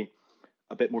was maybe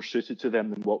a bit more suited to them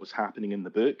than what was happening in the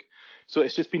book. So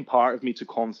it's just been part of me to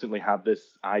constantly have this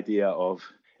idea of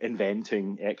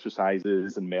inventing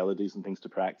exercises and melodies and things to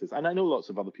practice. And I know lots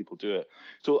of other people do it.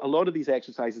 So a lot of these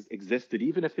exercises existed,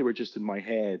 even if they were just in my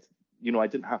head, I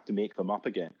didn't have to make them up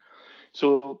again.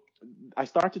 So I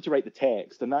started to write the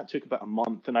text, and that took about a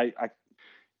month. And I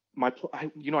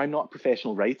I'm not a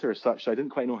professional writer as such, so I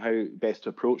didn't quite know how best to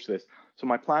approach this. So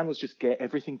my plan was just get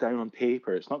everything down on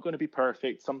paper. It's not going to be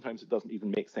perfect. Sometimes it doesn't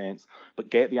even make sense, but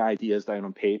get the ideas down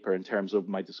on paper in terms of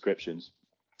my descriptions.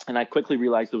 And I quickly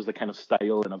realized there was a kind of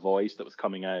style and a voice that was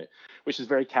coming out, which is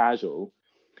very casual.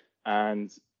 And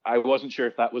I wasn't sure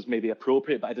if that was maybe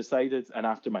appropriate, but I decided, and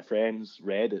after my friends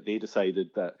read it, they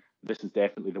decided that this is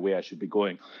definitely the way I should be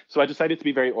going. So I decided to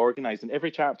be very organized, and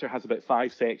every chapter has about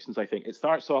 5 sections, I think. It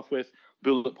starts off with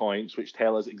bullet points, which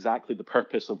tell us exactly the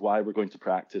purpose of why we're going to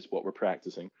practice what we're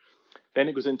practicing. Then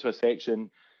it goes into a section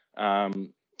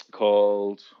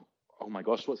called, oh my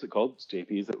gosh, what's it called,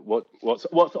 JP? Is it what's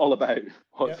it all about?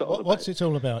 What's it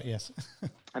all about? Yes.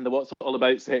 And the what's it all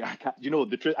about saying,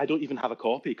 the truth, I don't even have a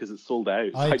copy because it's sold out.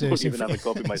 I don't even have a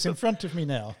copy myself. It's in front of me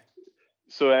now.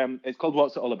 So it's called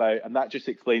What's It All About? And that just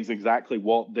explains exactly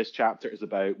what this chapter is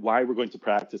about, why we're going to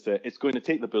practice it. It's going to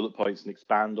take the bullet points and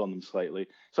expand on them slightly.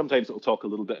 Sometimes it'll talk a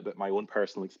little bit about my own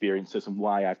personal experiences and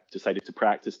why I've decided to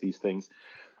practice these things.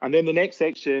 And then the next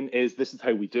section is this is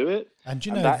how we do it. And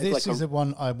this is the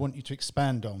one I want you to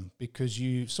expand on because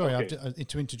sorry, okay. I've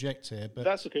to interject here, but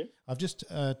that's okay. I've just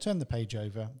turned the page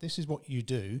over. This is what you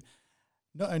do.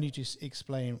 Not only just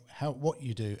explain what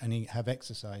you do and you have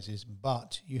exercises,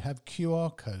 but you have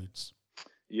QR codes.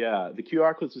 Yeah, the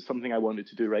QR codes was something I wanted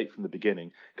to do right from the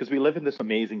beginning because we live in this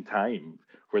amazing time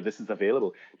where this is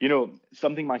available.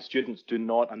 Something my students do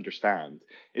not understand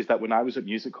is that when I was at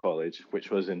music college,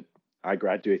 I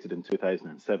graduated in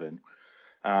 2007,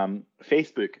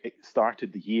 Facebook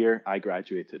started the year I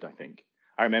graduated, I think.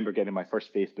 I remember getting my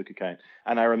first Facebook account.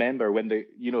 And I remember when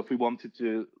if we wanted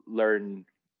to learn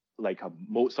like a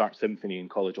Mozart symphony in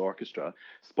college orchestra,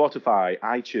 Spotify,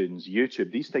 iTunes,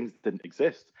 YouTube, these things didn't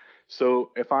exist. So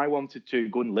if I wanted to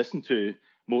go and listen to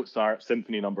Mozart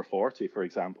Symphony No. 40, for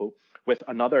example, with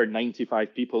another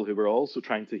 95 people who were also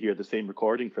trying to hear the same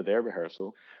recording for their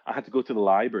rehearsal, I had to go to the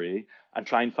library and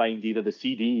try and find either the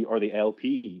CD or the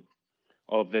LP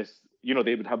of this.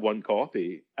 They would have one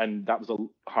copy, and that was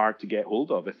hard to get hold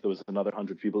of if there was another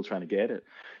 100 people trying to get it.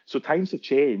 So times have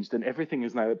changed, and everything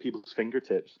is now at people's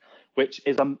fingertips, which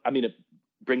is, it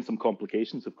brings some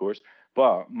complications, of course,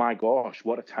 but my gosh,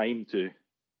 what a time to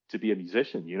be a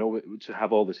musician, to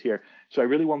have all this here. So I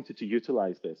really wanted to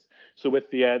utilize this. So with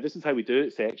the this is how we do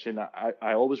it section,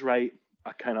 I always write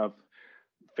a kind of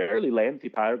fairly lengthy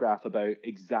paragraph about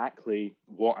exactly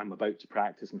what I'm about to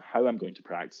practice and how I'm going to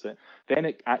practice it. Then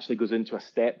it actually goes into a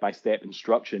step-by-step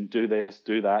instruction. Do this,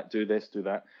 do that, do this, do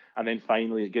that. And then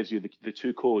finally, it gives you the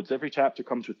 2 codes. Every chapter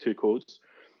comes with 2 codes.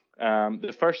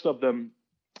 The first of them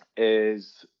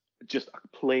is just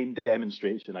a plain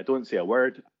demonstration. I don't say a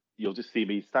word. You'll just see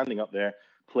me standing up there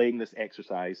playing this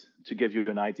exercise to give you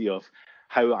an idea of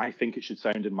how I think it should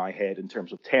sound in my head in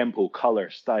terms of tempo, color,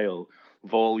 style,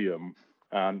 volume,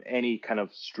 any kind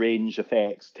of strange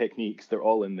effects, techniques, they're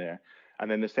all in there.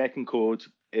 And then the second code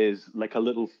is like a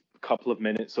little couple of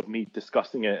minutes of me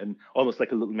discussing it and almost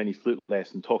like a little mini flute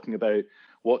lesson, talking about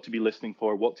what to be listening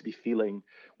for, what to be feeling,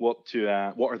 what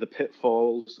are the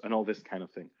pitfalls and all this kind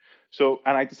of thing. So,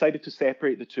 and I decided to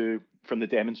separate the two from the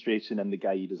demonstration and the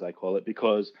guide, as I call it,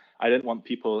 because I didn't want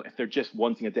people, if they're just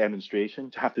wanting a demonstration,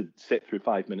 to have to sit through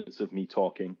 5 minutes of me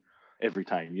talking every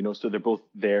time, so they're both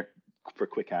there for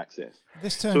quick access.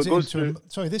 This turns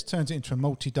it into a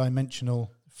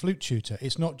multi-dimensional flute tutor.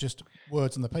 It's not just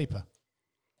words on the paper.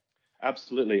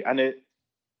 Absolutely. And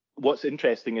what's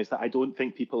interesting is that I don't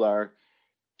think people are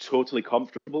totally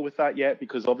comfortable with that yet,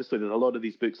 because obviously there's a lot of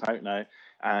these books out now,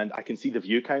 and I can see the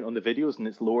view count on the videos, and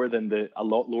it's a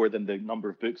lot lower than the number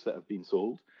of books that have been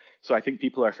sold. So I think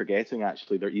people are forgetting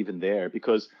actually they're even there,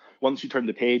 because once you turn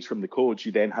the page from the codes,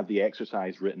 you then have the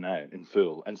exercise written out in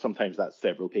full, and sometimes that's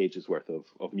several pages worth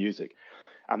of music.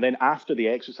 And then after the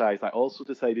exercise, I also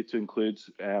decided to include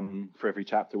for every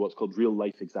chapter what's called real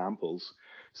life examples.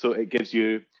 So it gives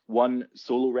you one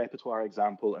solo repertoire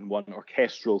example and one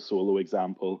orchestral solo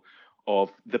example of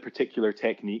the particular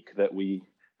technique that we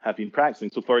have been practicing.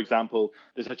 So for example,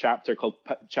 there's a chapter called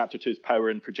Chapter 2 is Power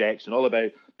and Projection, all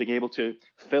about being able to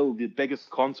fill the biggest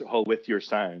concert hall with your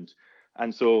sound.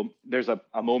 And so there's a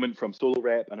moment from solo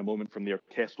rep and a moment from the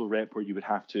orchestral rep where you would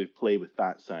have to play with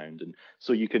that sound. And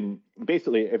so you can,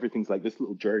 basically everything's like this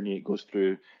little journey. It goes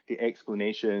through the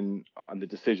explanation and the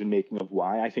decision making of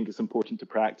why I think it's important to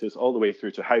practice, all the way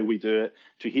through to how we do it,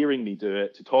 to hearing me do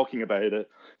it, to talking about it,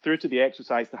 through to the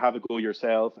exercise to have a go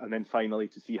yourself, and then finally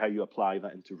to see how you apply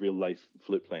that into real life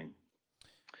flute playing.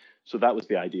 So that was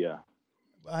the idea.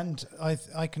 And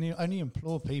I can only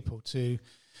implore people to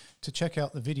check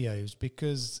out the videos,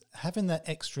 because having that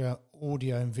extra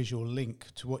audio and visual link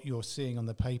to what you're seeing on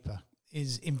the paper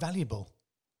is invaluable.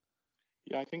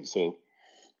 Yeah, I think so.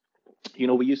 You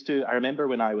know, I remember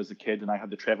when I was a kid and I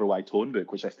had the Trevor White tone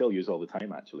book, which I still use all the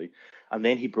time actually. And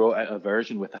then he brought out a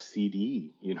version with a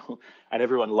CD, and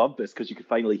everyone loved this because you could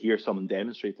finally hear someone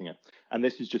demonstrating it. And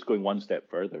this is just going one step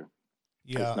further.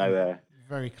 It's Yeah, now,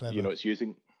 very clever. it's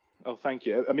using. Oh, thank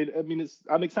you.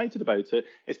 I'm excited about it.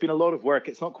 It's been a lot of work.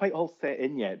 It's not quite all set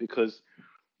in yet because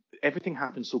everything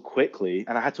happened so quickly,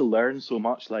 and I had to learn so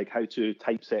much, like how to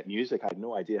typeset music. I had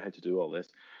no idea how to do all this,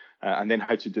 and then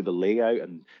how to do the layout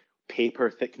and paper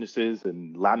thicknesses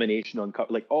and lamination on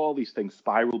cut, like all these things,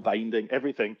 spiral binding,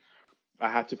 everything. I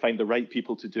had to find the right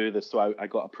people to do this, so I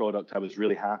got a product I was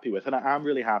really happy with, and I am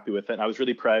really happy with it. And I was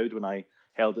really proud when I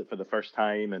held it for the first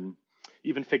time, and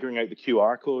even figuring out the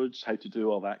QR codes, how to do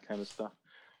all that kind of stuff.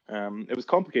 It was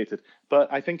complicated,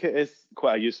 but I think it is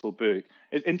quite a useful book.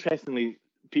 Interestingly,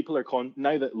 people are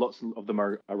now that lots of them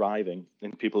are arriving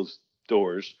in people's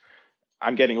doors.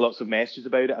 I'm getting lots of messages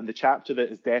about it, and the chapter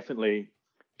that is definitely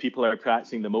people are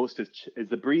practicing the most is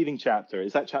the breathing chapter.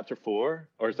 Is that chapter 4,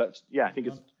 or is that? Yeah, I think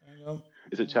it's. Hang on.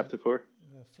 Is it chapter 4?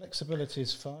 Flexibility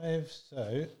is 5,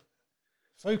 so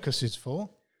focus is 4.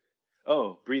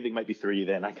 Oh, breathing might be 3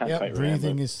 then. I can't quite remember.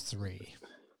 Breathing is 3.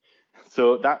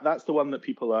 So that's the one that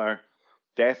people are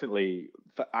definitely.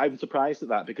 I'm surprised at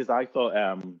that because I thought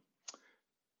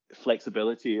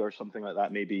flexibility or something like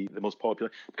that may be the most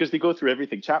popular because they go through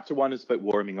everything. Chapter 1 is about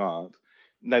warming up.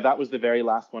 Now that was the very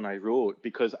last one I wrote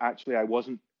because actually I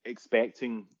wasn't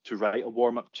expecting to write a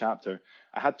warm-up chapter.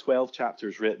 I had 12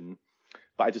 chapters written,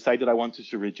 but I decided I wanted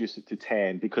to reduce it to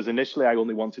 10 because initially I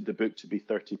only wanted the book to be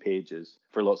 30 pages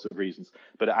for lots of reasons,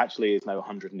 but it actually is now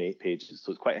 108 pages,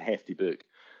 so it's quite a hefty book.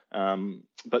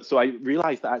 But so I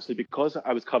realized that actually because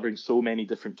I was covering so many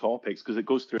different topics, because it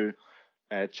goes through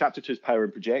chapter 2 is power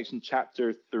and projection,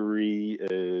 chapter 3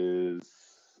 is,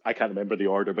 I can't remember the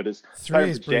order, but it's 3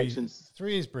 is projections.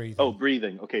 3 is breathing. Oh,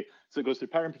 breathing. Okay. So it goes through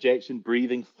power and projection,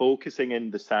 breathing, focusing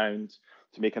in the sound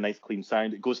to make a nice clean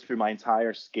sound. It goes through my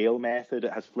entire scale method.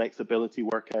 It has flexibility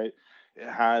workout. It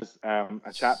has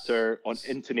a chapter on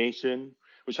intonation,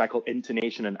 which I call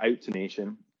intonation and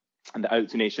outonation. And the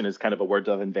outonation is kind of a word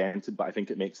I've invented, but I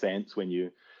think it makes sense when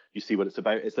you see what it's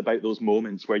about. It's about those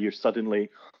moments where you're suddenly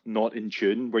not in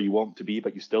tune where you want to be,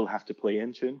 but you still have to play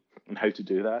in tune, and how to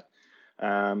do that.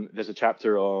 There's a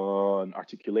chapter on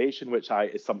articulation, which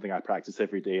is something I practice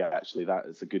every day. Actually, that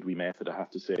is a good wee method, I have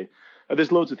to say.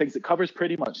 There's loads of things. It covers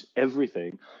pretty much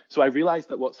everything. So I realized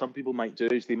that what some people might do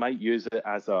is they might use it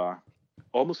as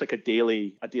almost like a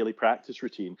daily practice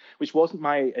routine, which wasn't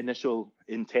my initial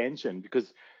intention,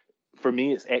 because for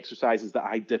me, it's exercises that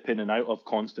I dip in and out of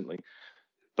constantly.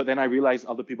 But then I realized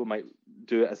other people might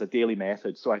do it as a daily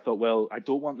method. So I thought, well, I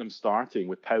don't want them starting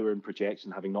with power and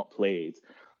projection having not played,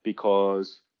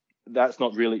 because that's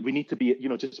not really, we need to be,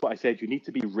 just what I said, you need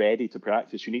to be ready to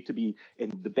practice. You need to be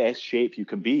in the best shape you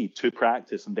can be to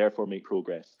practice and therefore make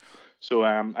progress. So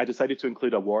I decided to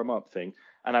include a warm-up thing,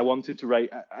 and I wanted to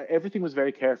write, everything was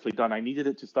very carefully done. I needed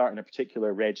it to start in a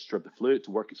particular register of the flute,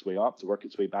 to work its way up, to work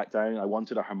its way back down. I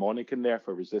wanted a harmonic in there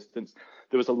for resistance.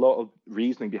 There was a lot of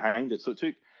reasoning behind it. So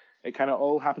it kind of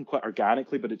all happened quite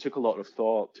organically, but it took a lot of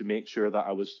thought to make sure that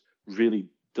I was really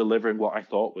delivering what I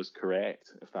thought was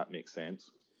correct, if that makes sense.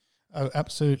 Oh,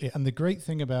 absolutely. And the great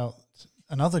thing about,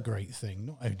 another great thing,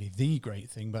 not only the great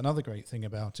thing, but another great thing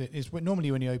about it is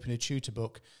normally when you open a tutor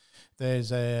book,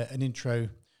 there's an intro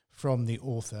from the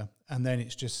author, and then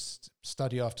it's just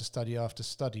study after study after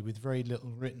study with very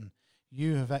little written.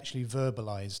 You have actually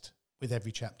verbalized with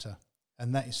every chapter,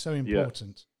 and that is so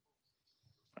important.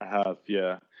 Yeah. I have,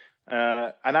 yeah.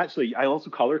 And actually, I also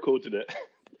color coded it,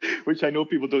 which I know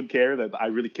people don't care about, but I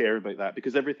really care about that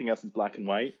because everything else is black and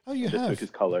white. Oh, you have? This book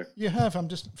is color. You have. I'm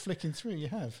just flicking through. You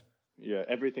have. Yeah,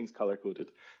 everything's color coded.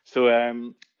 So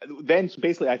then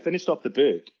basically I finished off the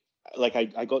book. Like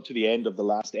I got to the end of the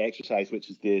last exercise, which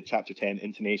is the chapter 10,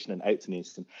 intonation and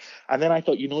outonation. And then I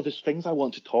thought, there's things I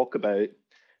want to talk about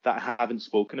that I haven't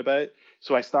spoken about.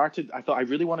 So I thought I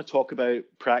really want to talk about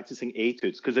practicing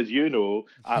etudes, because as you know,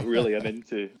 I really am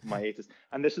into my etudes.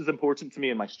 And this is important to me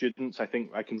and my students. I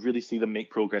think I can really see them make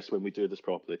progress when we do this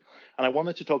properly. And I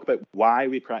wanted to talk about why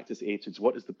we practice etudes,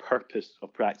 what is the purpose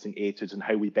of practicing etudes, and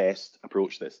how we best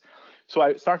approach this. So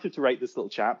I started to write this little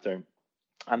chapter.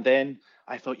 And then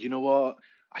I thought, you know what?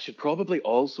 I should probably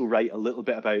also write a little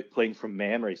bit about playing from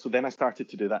memory. So then I started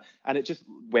to do that, and it just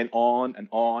went on and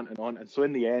on and on. And so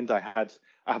in the end, I have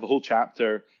a whole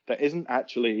chapter that isn't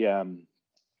actually,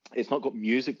 it's not got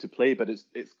music to play, but it's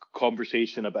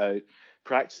conversation about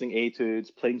practicing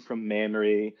etudes, playing from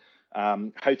memory,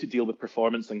 how to deal with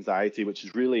performance anxiety, which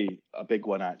is really a big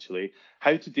one actually,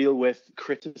 how to deal with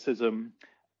criticism,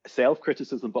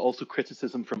 self-criticism, but also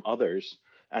criticism from others,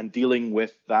 and dealing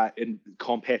with that in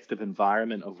competitive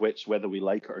environment of which, whether we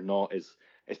like it or not, is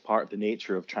part of the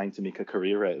nature of trying to make a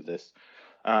career out of this.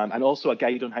 And also a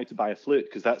guide on how to buy a flute,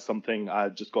 because that's something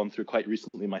I've just gone through quite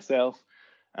recently myself.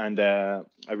 And I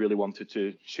really wanted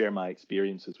to share my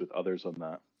experiences with others on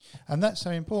that. And that's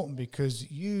so important because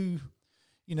you've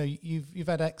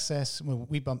had access. Well,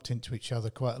 we bumped into each other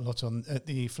quite a lot at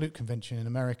the flute convention in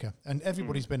America, and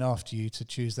everybody's been after you to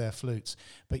choose their flutes.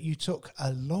 But you took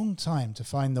a long time to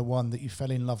find the one that you fell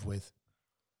in love with.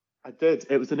 I did.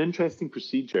 It was an interesting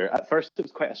procedure. At first, it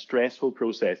was quite a stressful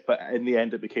process, but in the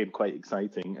end, it became quite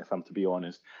exciting, if I'm to be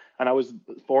honest. And I was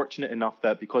fortunate enough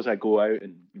that because I go out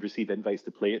and receive invites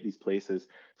to play at these places,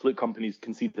 flute companies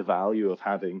can see the value of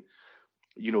having,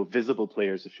 visible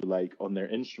players, if you like, on their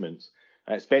instruments,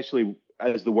 especially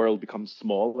as the world becomes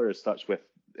smaller as such with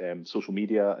social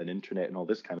media and internet and all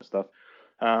this kind of stuff.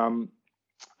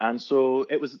 And so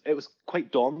it was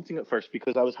quite daunting at first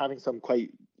because I was having some quite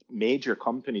major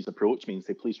companies approach me and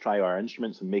say, please try our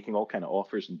instruments, and making all kind of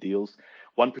offers and deals.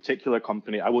 One particular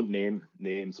company, I won't name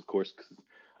names, of course, because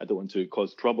I don't want to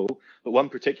cause trouble, but one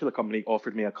particular company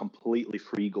offered me a completely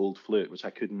free gold flute, which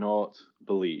I could not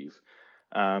believe.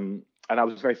 And I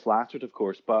was very flattered, of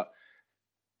course, but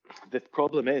the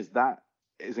problem is that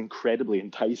is incredibly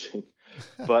enticing.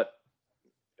 But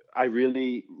I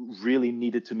really, really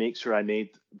needed to make sure I made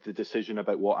the decision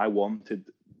about what I wanted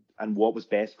and what was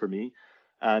best for me.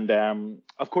 And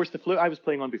of course, the flute I was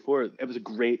playing on before, it was a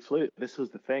great flute. This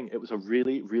was the thing. It was a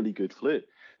really, really good flute.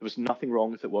 There was nothing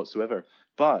wrong with it whatsoever.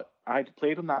 But I'd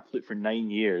played on that flute for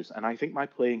 9 years, and I think my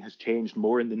playing has changed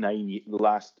more in the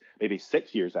last maybe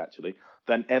 6 years, actually,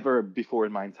 than ever before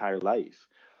in my entire life.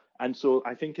 And so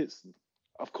I think it's,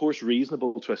 of course,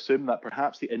 reasonable to assume that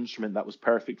perhaps the instrument that was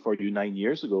perfect for you 9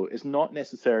 years ago is not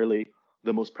necessarily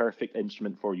the most perfect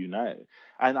instrument for you now.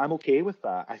 And I'm okay with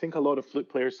that. I think a lot of flute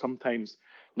players sometimes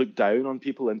look down on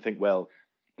people and think, well,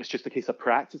 it's just a case of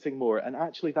practicing more. And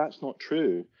actually, that's not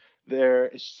true. There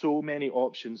is so many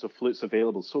options of flutes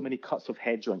available, so many cuts of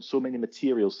head joints, so many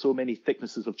materials, so many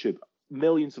thicknesses of tube,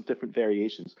 millions of different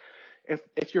variations.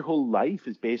 If your whole life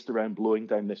is based around blowing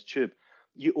down this tube,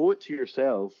 you owe it to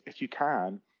yourself, if you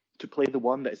can, to play the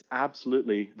one that is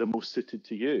absolutely the most suited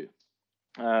to you.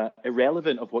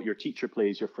 Irrelevant of what your teacher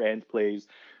plays, your friend plays,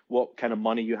 what kind of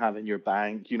money you have in your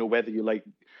bank, whether you like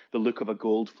the look of a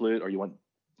gold flute or you want,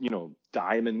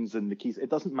 diamonds in the keys. It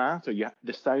doesn't matter.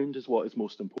 The sound is what is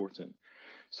most important.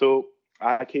 So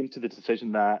I came to the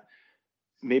decision that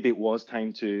maybe it was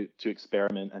time to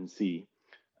experiment and see.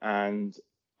 And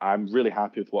I'm really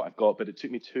happy with what I've got, but it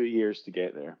took me 2 years to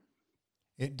get there.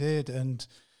 It did. And,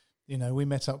 we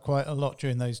met up quite a lot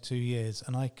during those 2 years,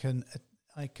 and I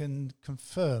can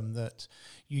confirm that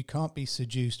you can't be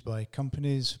seduced by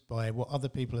companies, by what other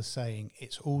people are saying.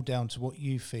 It's all down to what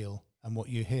you feel and what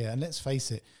you hear. And let's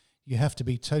face it, you have to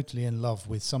be totally in love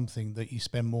with something that you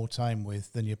spend more time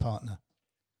with than your partner.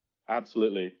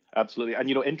 Absolutely. Absolutely. And,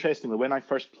 interestingly, when I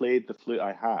first played the flute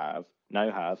I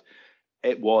now have,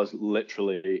 it was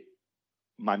literally,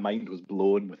 my mind was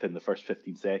blown within the first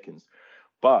 15 seconds.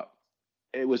 But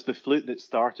it was the flute that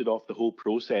started off the whole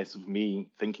process of me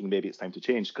thinking maybe it's time to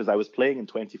change, because I was playing in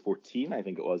 2014, I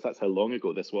think it was. That's how long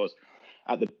ago this was,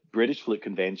 at the British Flute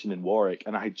Convention in Warwick.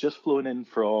 And I had just flown in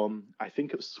from, I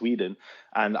think it was Sweden.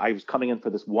 And I was coming in for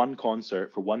this one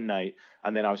concert for one night.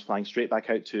 And then I was flying straight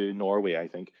back out to Norway, I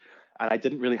think. And I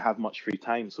didn't really have much free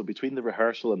time. So between the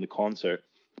rehearsal and the concert,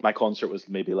 my concert was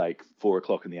maybe like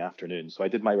 4:00 in the afternoon. So I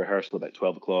did my rehearsal about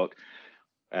 12 o'clock.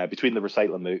 Between the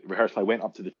recital and the rehearsal, I went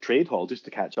up to the trade hall just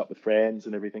to catch up with friends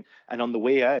and everything. And on the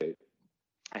way out,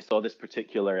 I saw this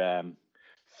particular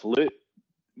flute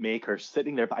maker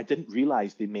sitting there, but I didn't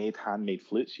realize they made handmade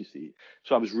flutes, you see.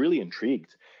 So I was really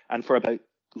intrigued. And for about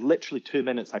literally 2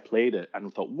 minutes, I played it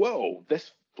and thought, whoa,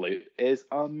 this flute is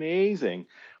amazing.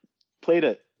 Played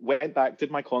it, went back, did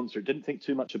my concert, didn't think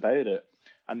too much about it.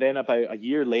 And then about a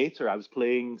year later, I was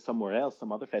playing somewhere else,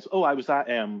 some other festival. Oh, I was at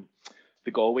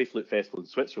the Galway Flute Festival in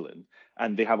Switzerland,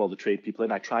 and they have all the trade people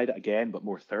in. I tried it again, but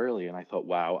more thoroughly, and I thought,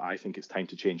 wow, I think it's time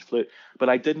to change flute. But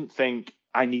I didn't think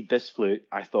I need this flute.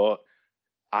 I thought,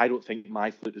 I don't think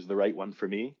my flute is the right one for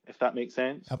me, if that makes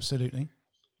sense. Absolutely.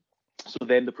 So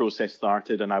then the process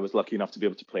started, and I was lucky enough to be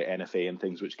able to play NFA and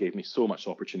things, which gave me so much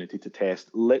opportunity to test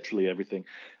literally everything.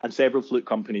 And several flute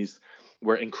companies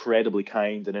were incredibly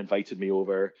kind and invited me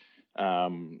over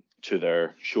to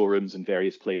their showrooms in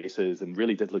various places and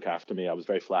really did look after me. I was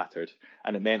very flattered.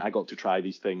 And it meant I got to try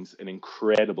these things in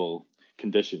incredible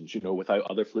conditions, without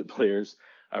other flute players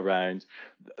around.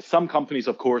 Some companies,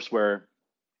 of course, were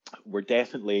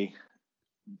definitely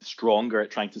stronger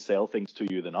at trying to sell things to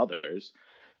you than others.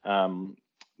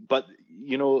 But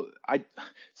you know,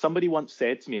 somebody once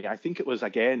said to me, I think it was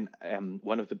again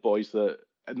one of the boys that,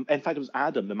 in fact, it was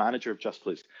Adam, the manager of Just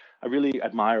Flutes. I really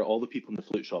admire all the people in the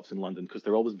flute shops in London because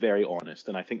they're always very honest,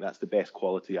 and I think that's the best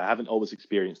quality. I haven't always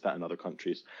experienced that in other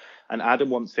countries. And Adam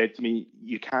once said to me,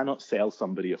 "You cannot sell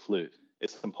somebody a flute.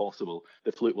 It's impossible.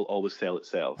 The flute will always sell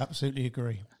itself." Absolutely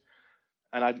agree.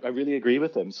 And I really agree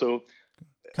with him. So,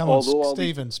 come on,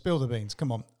 Stephen, spill the beans.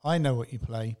 Come on, I know what you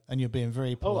play, and you're being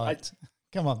very polite.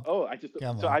 Come on.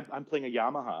 I'm playing a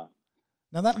Yamaha.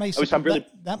 Now that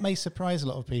may surprise a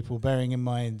lot of people, bearing in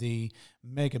mind the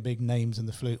mega big names in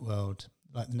the flute world,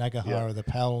 like the Nagahara, the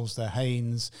Pals, the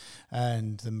Haynes,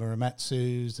 and the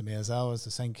Muramatsus, the Miyazawas, the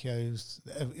Senkyos.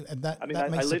 And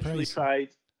I literally tried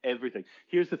everything.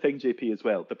 Here's the thing, JP, as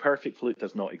well. The perfect flute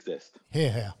does not exist.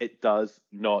 Here. It does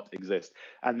not exist.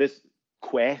 And this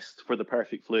quest for the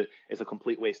perfect flute is a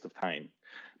complete waste of time,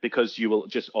 because you will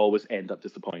just always end up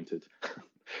disappointed.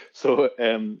 So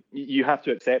you have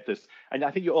to accept this. And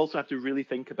I think you also have to really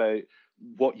think about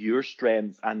what your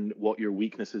strengths and what your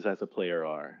weaknesses as a player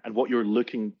are, and what you're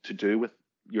looking to do with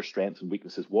your strengths and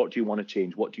weaknesses. What do you want to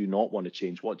change? What do you not want to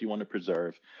change? What do you want to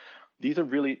preserve? These are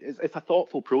really, it's a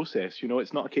thoughtful process. You know,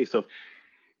 it's not a case of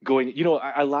going, you know,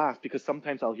 I laugh because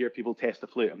sometimes I'll hear people test a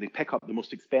flute and they pick up the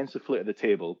most expensive flute at the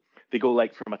table. They go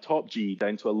like from a top G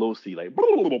down to a low C, like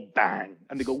bang,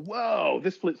 and they go, whoa,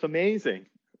 this flute's amazing.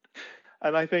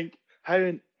 And I think, how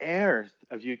on earth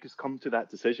have you just come to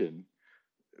that decision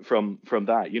from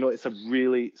that? You know, it's a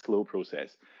really slow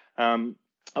process.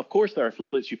 Of course, there are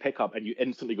flutes you pick up and you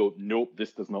instantly go, nope,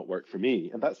 this does not work for me.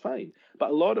 And that's fine.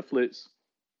 But a lot of flutes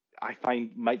I find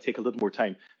might take a little more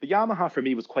time. The Yamaha for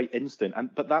me was quite instant,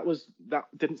 but that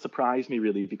didn't surprise me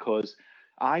really, because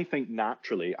I think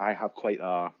naturally I have quite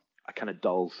a kind of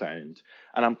dull sound,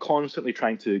 and I'm constantly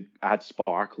trying to add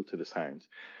sparkle to the sound.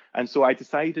 And so I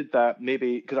decided that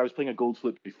maybe, because I was playing a gold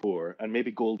flute before, and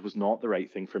maybe gold was not the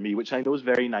right thing for me, which I know is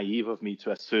very naive of me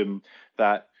to assume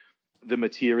that the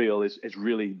material is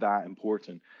really that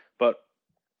important. But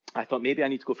I thought maybe I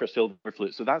need to go for a silver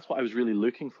flute. So that's what I was really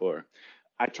looking for.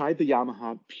 I tried the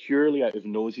Yamaha purely out of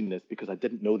nosiness because I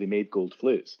didn't know they made gold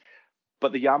flutes.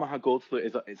 But the Yamaha gold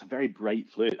flute is a very bright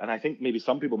flute. And I think maybe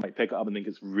some people might pick it up and think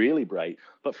it's really bright.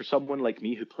 But for someone like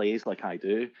me who plays like I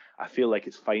do, I feel like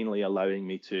it's finally allowing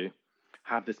me to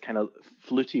have this kind of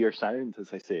flutier sound,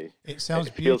 as I say. It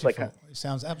sounds beautiful. It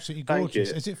sounds absolutely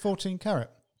gorgeous. Is it 14 karat?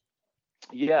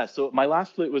 Yeah, so my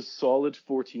last flute was solid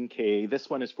 14K. This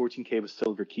one is 14K with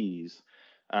silver keys.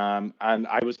 And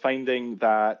I was finding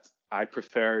that I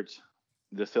preferred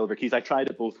the silver keys. I tried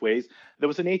it both ways. There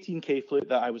was an 18K flute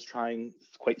that I was trying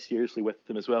quite seriously with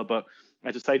them as well, but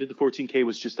I decided the 14K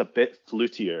was just a bit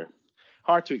flutier.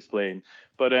 Hard to explain,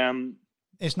 but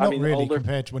it's not really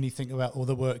compared to when you think about all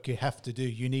the work you have to do.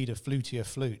 You need a flutier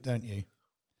flute, don't you?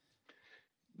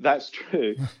 That's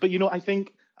true. But you know, I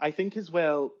think as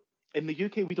well, in the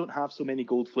UK we don't have so many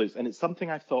gold flutes, and it's something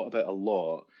I've thought about a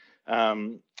lot.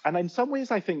 And in some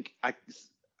ways, I think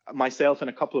myself and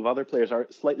a couple of other players are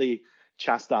slightly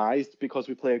chastised because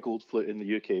we play a gold flute in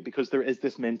the UK, because there is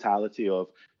this mentality of,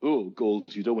 oh,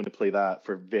 gold, you don't want to play that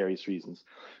for various reasons.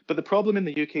 But the problem in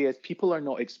the UK is people are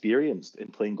not experienced in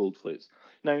playing gold flutes.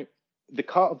 Now, the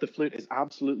cut of the flute is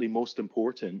absolutely most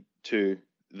important to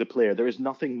the player. There is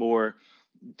nothing more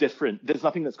different. There's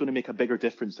nothing that's going to make a bigger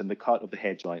difference than the cut of the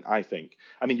head joint, I think.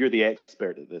 I mean, you're the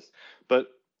expert at this. But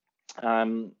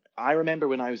I remember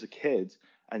when I was a kid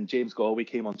and James Galway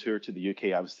came on tour to the UK,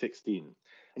 I was 16.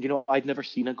 And, you know, I'd never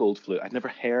seen a gold flute. I'd never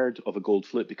heard of a gold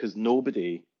flute because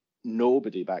nobody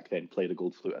back then played a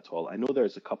gold flute at all. I know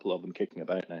there's a couple of them kicking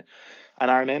about now.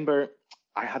 And I remember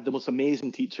I had the most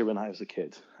amazing teacher when I was a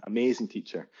kid. Amazing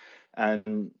teacher.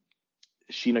 And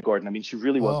Sheena Gordon, I mean, she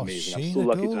really was amazing. I'm so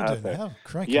lucky to have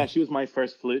her. Yeah, she was my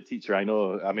first flute teacher. I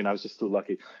know. I mean, I was just so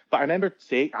lucky. But I remember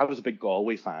saying, I was a big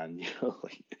Galway fan. You know,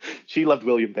 like, she loved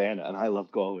William Bennett and I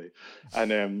loved Galway.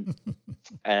 And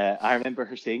I remember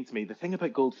her saying to me, the thing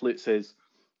about gold flutes is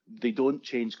they don't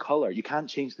change color. You can't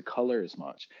change the color as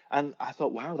much. And I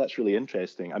thought, wow, that's really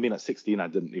interesting. I mean, at 16, I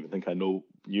didn't even think I knew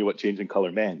what changing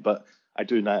color meant, but I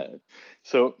do now.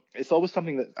 So it's always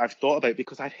something that I've thought about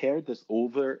because I've heard this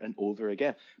over and over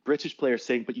again. British players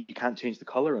saying, but you can't change the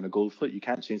color on a gold flute. You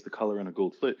can't change the color on a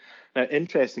gold flute. Now,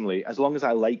 interestingly, as long as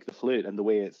I like the flute and the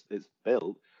way it's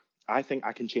built, I think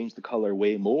I can change the color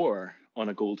way more on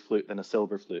a gold flute than a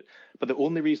silver flute. But the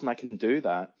only reason I can do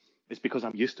that is because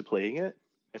I'm used to playing it,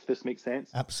 if this makes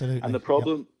sense. Absolutely. And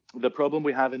the problem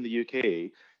we have in the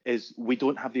UK is we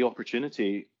don't have the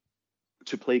opportunity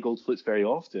to play gold flutes very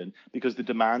often because the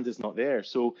demand is not there.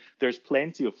 So there's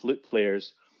plenty of flute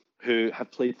players who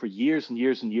have played for years and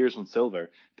years and years on silver,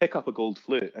 pick up a gold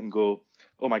flute and go,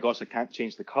 oh my gosh, I can't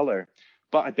change the color.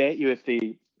 But I bet you if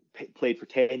they played for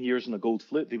 10 years on a gold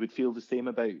flute, they would feel the same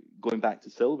about going back to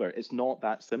silver. It's not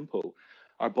that simple.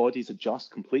 Our bodies adjust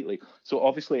completely. So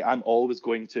obviously I'm always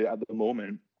going to, at the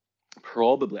moment,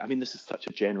 probably, I mean, this is such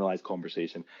a generalized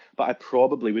conversation, but I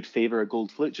probably would favor a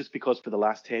gold flute just because for the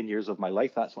last 10 years of my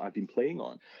life, that's what I've been playing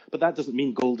on. But that doesn't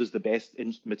mean gold is the best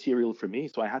material for me.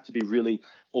 So I had to be really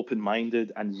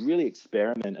open-minded and really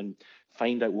experiment and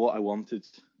find out what I wanted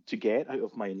to get out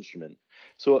of my instrument.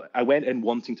 So I went in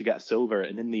wanting to get a silver,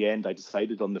 and in the end, I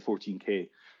decided on the 14K.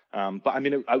 But I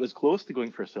mean, I was close to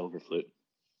going for a silver flute.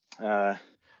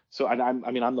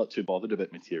 I'm not too bothered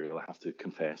about material, I have to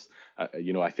confess.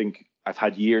 I think I've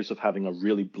had years of having a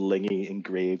really blingy,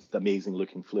 engraved, amazing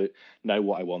looking flute. Now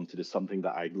what I wanted is something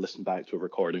that I listen back to a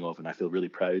recording of and I feel really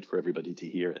proud for everybody to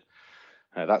hear it.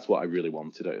 That's what I really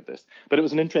wanted out of this. But it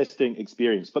was an interesting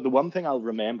experience. But the one thing I'll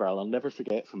remember, I'll never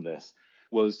forget from this,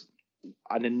 was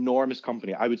an enormous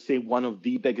company. I would say one of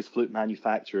the biggest flute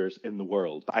manufacturers in the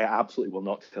world. But I absolutely will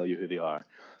not tell you who they are.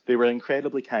 They were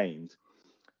incredibly kind.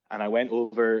 And I went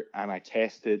over and I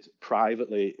tested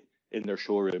privately in their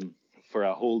showroom for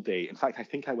a whole day. In fact, I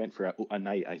think I went for a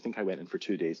night. I think I went in for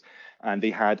 2 days. And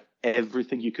they had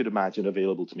everything you could imagine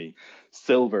available to me.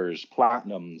 Silvers,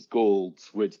 platinums, golds,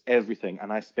 woods, everything.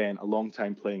 And I spent a long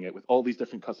time playing it with all these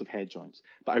different cuts of head joints.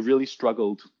 But I really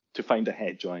struggled to find a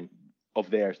head joint of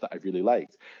theirs that I really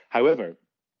liked. However,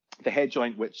 the head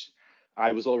joint which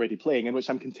I was already playing and which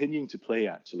I'm continuing to play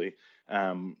actually,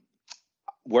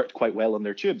 worked quite well on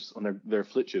their tubes, on their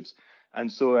flute tubes.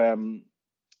 And so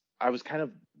I was kind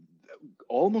of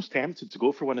almost tempted to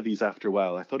go for one of these after a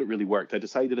while. I thought it really worked. I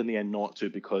decided in the end not to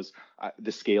because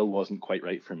the scale wasn't quite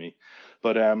right for me.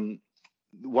 But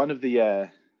one of the,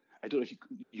 I don't know if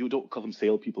you don't call them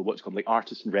sale people, what you call them, like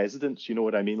artists in residence, you know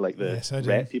what I mean? Like the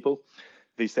rep people.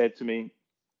 They said to me,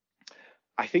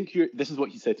 this is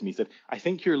what he said to me. He said, I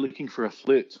think you're looking for a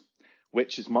flute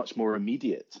which is much more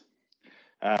immediate.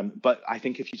 But I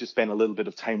think if you just spend a little bit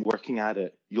of time working at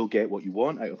it, you'll get what you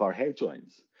want out of our head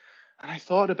joints. And I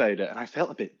thought about it and I felt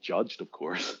a bit judged, of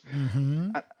course.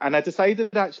 Mm-hmm. And I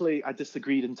decided actually I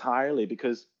disagreed entirely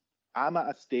because I'm at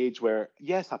a stage where,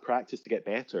 yes, I practice to get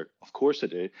better. Of course I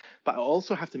do. But I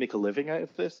also have to make a living out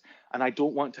of this. And I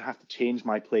don't want to have to change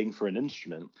my playing for an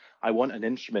instrument. I want an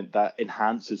instrument that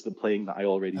enhances the playing that I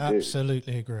already do.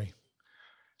 Absolutely agree.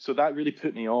 So that really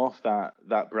put me off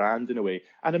that brand in a way.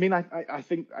 And I mean, I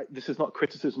think this is not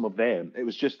criticism of them. It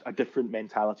was just a different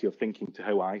mentality of thinking to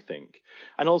how I think.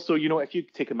 And also, if you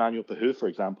take Emmanuel Pahou, for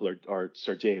example, or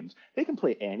Sir James, they can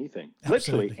play anything,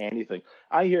 Absolutely. Literally anything.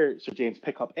 I hear Sir James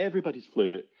pick up everybody's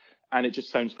flute and it just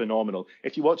sounds phenomenal.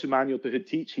 If you watch Emmanuel Pahou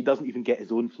teach, he doesn't even get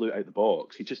his own flute out the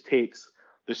box. He just takes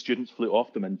the student's flute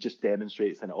off them and just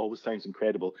demonstrates, and it always sounds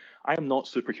incredible. I am not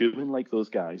superhuman like those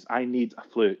guys. I need a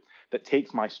flute that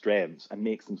takes my strengths and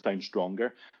makes them sound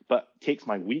stronger, but takes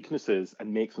my weaknesses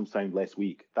and makes them sound less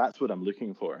weak. That's what I'm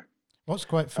looking for. What's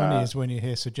quite funny is when you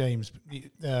hear Sir James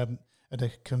at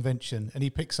a convention and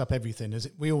he picks up everything. As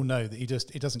we all know that he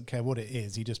doesn't care what it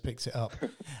is, he just picks it up.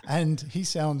 And he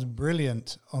sounds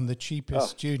brilliant on the cheapest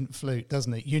student flute,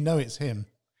 doesn't he? You know it's him.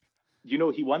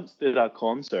 He once did a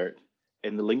concert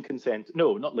in the Lincoln Center.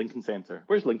 No, not Lincoln Center.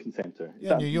 Where's Lincoln Center? Is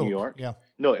that New York. Yeah.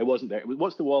 No, it wasn't there.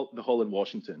 What's the hall in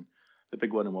Washington? The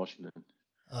big one in Washington.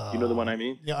 You know the one I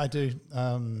mean? Yeah, I do.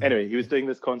 Anyway, he was doing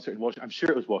this concert in Washington. I'm sure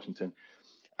it was Washington.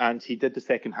 And he did the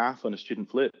second half on a student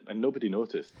flute, and nobody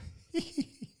noticed.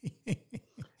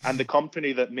 And the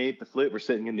company that made the flute were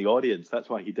sitting in the audience. That's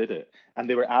why he did it. And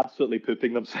they were absolutely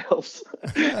pooping themselves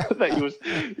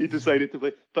that he decided to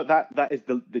play. But that is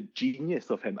the genius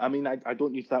of him. I mean, I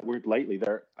don't use that word lightly.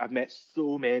 I've met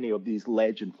so many of these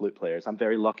legend flute players. I'm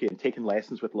very lucky and taken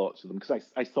lessons with lots of them because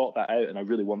I sought that out and I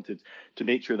really wanted to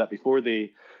make sure that before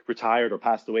they retired or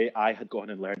passed away, I had gone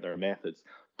and learned their methods.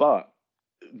 But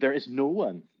there has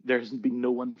been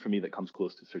no one for me that comes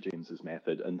close to Sir James's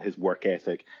method and his work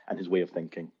ethic and his way of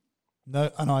thinking. No,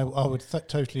 and I would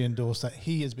totally endorse that.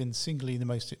 He has been singly the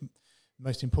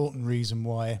most important reason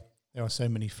why there are so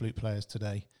many flute players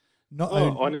today.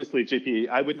 Honestly, JP,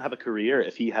 I wouldn't have a career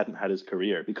if he hadn't had his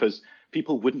career because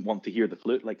people wouldn't want to hear the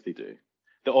flute like they do.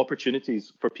 The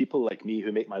opportunities for people like me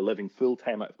who make my living full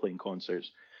time out of playing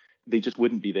concerts, they just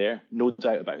wouldn't be there. No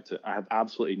doubt about it. I have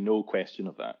absolutely no question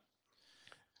of that.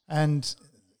 And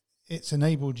it's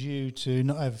enabled you to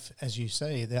not have, as you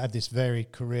say, they have this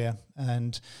varied career.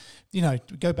 And, you know,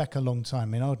 go back a long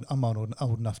time. I mean, I'm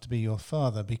old enough to be your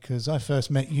father because I first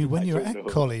met you when you were at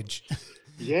college.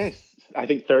 Yes, I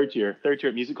think third year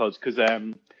at music college, because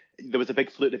there was a big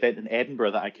flute event in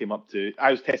Edinburgh that I came up to.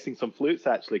 I was testing some flutes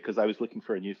actually because I was looking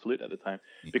for a new flute at the time.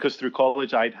 Because through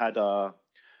college I'd had a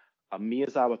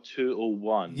Miyazawa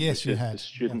 201, yes, which is the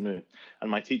student moon,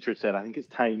 and my teacher said, I think it's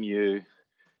time you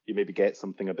maybe get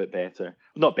something a bit better.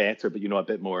 Not better, but, you know, a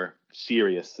bit more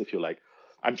serious, if you like.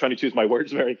 I'm trying to choose my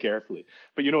words very carefully,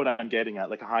 but you know what I'm getting at,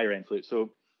 like a higher end flute.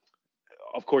 So,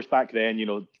 of course, back then, you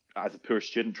know, as a poor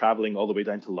student, traveling all the way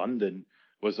down to London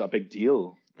was a big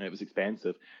deal. It was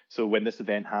expensive. So when this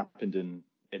event happened in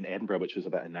Edinburgh, which was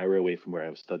about an hour away from where I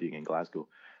was studying in Glasgow,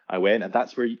 I went, and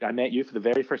that's where I met you for the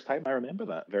very first time. I remember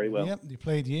that very well. Yep, you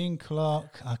played Ian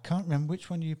Clark. I can't remember which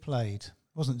one you played. It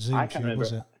wasn't Zoom Tube,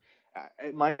 was it?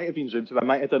 It might have been Zoom Tube. I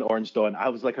might have done Orange Dawn. I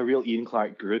was like a real Ian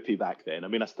Clark groupie back then. I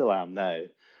mean, I still am now.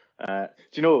 Do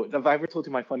you know, have I ever told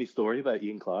you my funny story about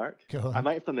Ian Clark? Go on. I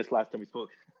might have done this last time we spoke.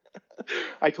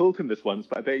 I told him this once,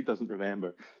 but I bet he doesn't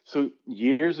remember. So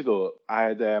years ago,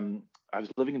 I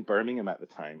was living in Birmingham at the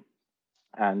time,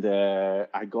 and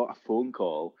I got a phone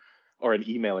call or an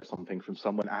email or something from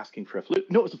someone asking for a flute.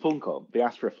 No, it was a phone call. They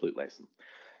asked for a flute lesson.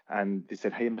 And they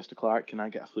said, hey, Mr. Clark, can I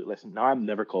get a flute lesson? Now, I'm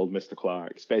never called Mr.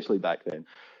 Clark, especially back then.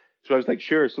 So I was like,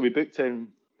 sure. So we booked in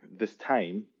this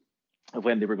time of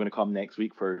when they were going to come next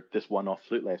week for this one-off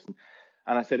flute lesson.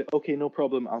 And I said, okay, no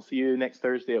problem. I'll see you next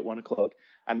Thursday at 1 o'clock.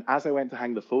 And as I went to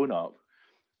hang the phone up,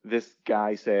 this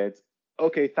guy said,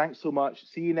 okay, thanks so much.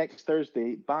 See you next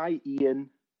Thursday. Bye, Ian.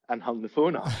 And hung the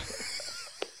phone up.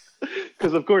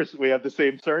 Because, of course, we have the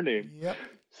same surname. Yep.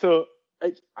 So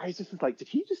I just was like, did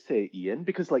he just say Ian?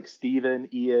 Because like Stephen,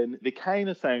 Ian, they kind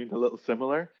of sound a little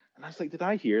similar. And I was like, did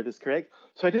I hear this correct?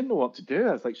 So I didn't know what to do.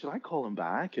 I was like, should I call him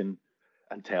back and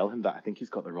tell him that I think he's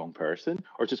got the wrong person,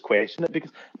 or just question it?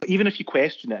 Because but even if you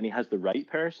question it and he has the right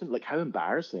person, like how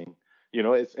embarrassing, you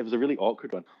know, it was a really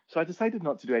awkward one. So I decided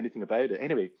not to do anything about it.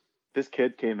 Anyway, this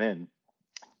kid came in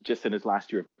just in his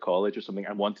last year of college or something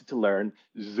and wanted to learn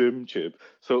Zoom Tube.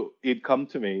 So he'd come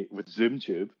to me with Zoom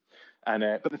Tube. And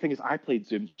but the thing is, I played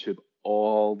Zoom Tube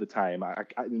all the time. I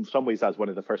in some ways, I was one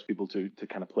of the first people to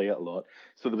kind of play it a lot.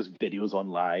 So there was videos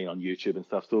online on YouTube and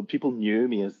stuff. So people knew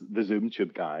me as the Zoom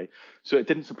Tube guy. So it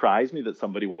didn't surprise me that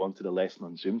somebody wanted a lesson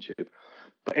on Zoom Tube.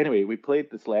 But anyway, we played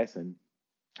this lesson.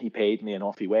 He paid me and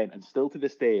off he went. And still to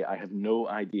this day, I have no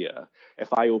idea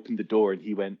if I opened the door and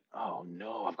he went, oh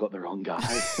no, I've got the wrong guy.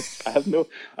 I have no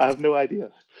idea.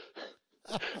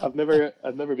 I've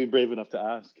never been brave enough to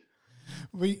ask.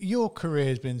 Well, your career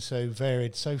has been so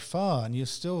varied so far, and you're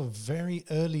still very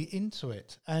early into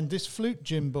it. And this Flute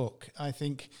Gym book, I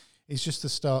think, is just the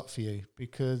start for you,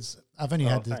 because I've only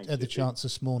had the chance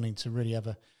this morning to really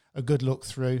have a good look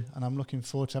through, and I'm looking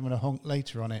forward to having a honk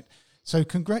later on it. So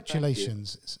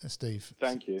congratulations, Steve.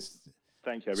 Thank you.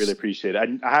 Thank you. I really appreciate it.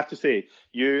 And I have to say,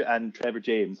 you and Trevor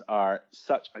James are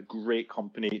such a great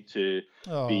company to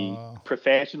be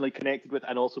professionally connected with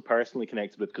and also personally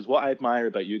connected with. Because what I admire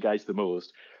about you guys the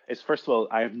most is, first of all,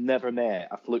 I have never met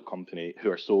a flute company who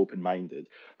are so open-minded.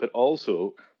 But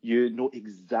also, you know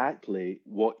exactly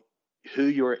who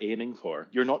you're aiming for.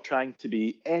 You're not trying to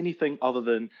be anything other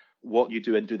than what you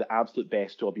do and do the absolute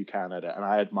best job you can at it. And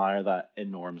I admire that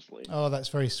enormously. Oh, that's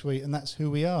very sweet. And that's who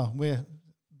we are. We're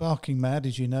barking mad,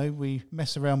 as you know. We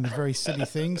mess around with very silly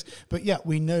things, but yeah,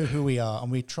 we know who we are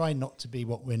and we try not to be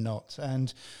what we're not.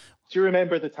 And do you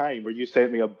remember the time where you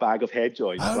sent me a bag of head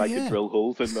joints so I could drill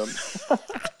holes in them?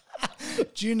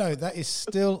 Do you know that is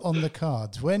still on the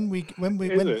cards when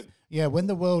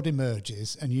the world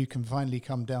emerges and you can finally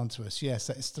come down to us? Yes,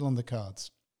 that is still on the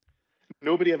cards.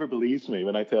 Nobody ever believes me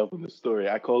when I tell them the story.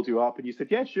 I called you up and you said,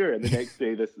 yeah, sure. And the next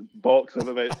day, this box of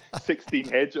about 16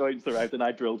 head joints arrived and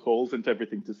I drilled holes into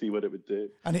everything to see what it would do.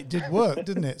 And it did work,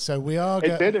 didn't it? So we are...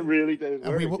 It really did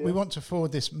work. And we want to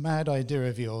forward this mad idea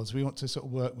of yours. We want to sort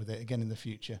of work with it again in the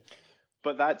future.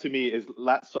 But that to me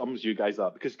that sums you guys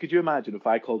up. Because could you imagine if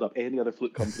I called up any other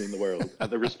flute company in the world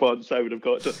and the response I would have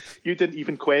got? So you didn't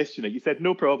even question it. You said,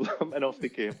 no problem, and off they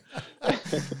came.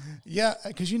 Yeah,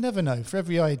 because you never know. For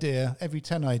every idea, every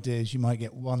 10 ideas, you might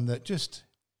get one that just,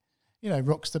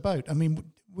 rocks the boat. I mean,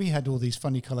 we had all these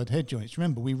funny coloured head joints.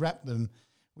 Remember, we wrapped them.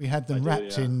 We had them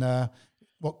wrapped in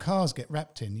what cars get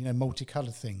wrapped in,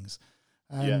 multicoloured things.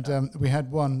 And we had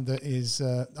one that is,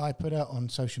 I put out on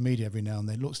social media every now and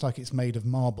then. It looks like it's made of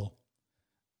marble.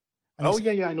 And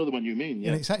I know the one you mean.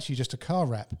 Yeah. And it's actually just a car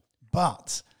wrap,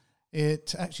 but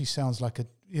it actually sounds like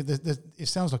it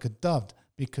sounds like a dud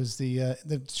because the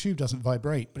tube doesn't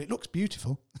vibrate, but it looks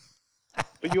beautiful.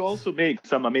 But you also make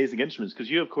some amazing instruments because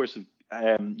you, of course,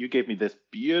 you gave me this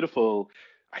beautiful.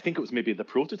 I think it was maybe the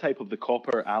prototype of the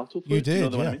copper alto flute. You did, you know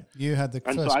the one I mean? You had the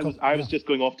and first. So I was just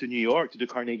going off to New York to do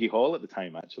Carnegie Hall at the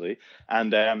time, actually.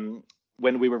 And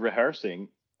when we were rehearsing,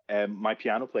 my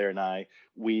piano player and I,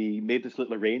 we made this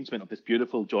little arrangement of this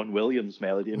beautiful John Williams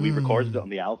melody, and we recorded it on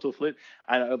the alto flute.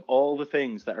 And of all the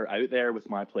things that are out there with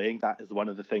my playing, that is one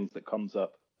of the things that comes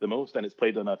up the most, and it's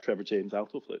played on a Trevor James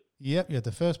alto flute. Yep, you had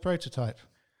the first prototype.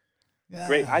 Yeah.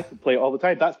 Great, I could play it all the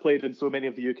time. That's played in so many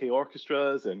of the UK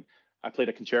orchestras, and I played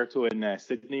a concerto in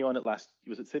Sydney on it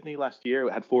Sydney last year?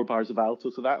 It had 4 bars of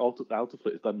alto, so that alto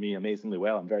flute has done me amazingly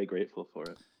well. I'm very grateful for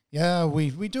it. Yeah,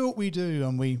 we do what we do,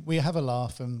 and we have a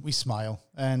laugh and we smile,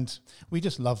 and we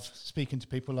just love speaking to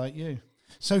people like you.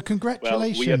 So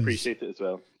congratulations. Well, we appreciate it as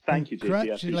well. Thank you, JP.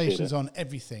 Congratulations on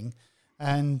everything.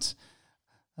 And,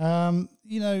 in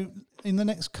the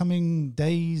next coming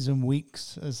days and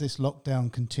weeks as this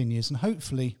lockdown continues, and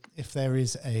hopefully if there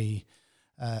is a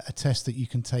test that you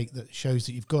can take that shows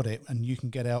that you've got it and you can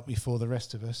get out before the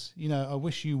rest of us, I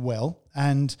wish you well.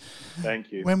 And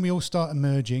thank you. When we all start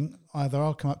emerging, either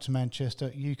I'll come up to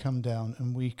Manchester, you come down,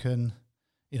 and we can,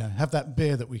 have that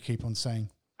beer that we keep on saying.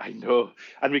 I know.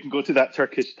 And we can go to that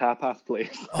Turkish tapas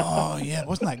place. Oh, yeah.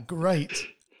 Wasn't that great?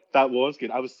 That was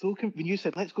good. I was so when you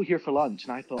said, let's go here for lunch,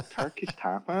 and I thought, Turkish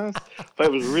tapas? But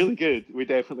it was really good. We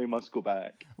definitely must go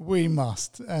back. We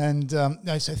must. And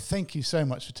so thank you so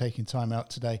much for taking time out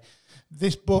today.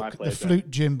 This book, The Flute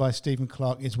Gym by Stephen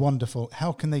Clarke, is wonderful.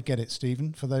 How can they get it,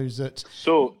 Stephen, for those that...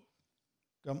 So...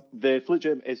 The Flute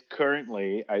Gym is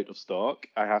currently out of stock,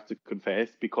 I have to confess,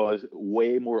 because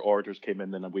way more orders came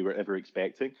in than we were ever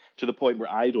expecting, to the point where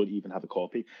I don't even have a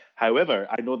copy. However,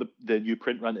 I know the new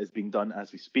print run is being done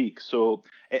as we speak, so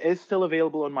it is still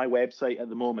available on my website at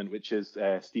the moment, which is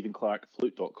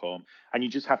stephenclarkeflute.com, and you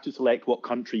just have to select what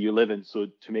country you live in, so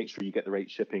to make sure you get the right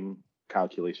shipping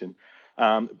calculation.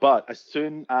 But as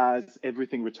soon as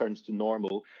everything returns to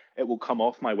normal, it will come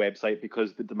off my website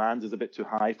because the demand is a bit too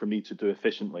high for me to do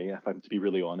efficiently, if I'm to be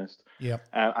really honest. Yeah.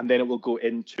 And then it will go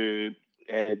into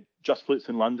Just Flutes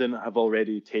in London have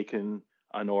already taken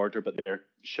an order, but they're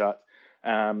shut.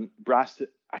 I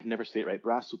can never say it right.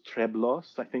 Brasso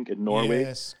Treblos, I think, in Norway,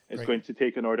 is going to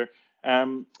take an order.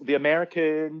 The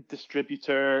American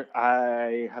distributor,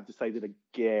 I have decided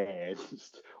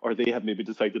against, or they have maybe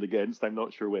decided against, I'm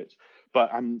not sure which. But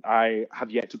I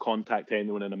have yet to contact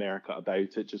anyone in America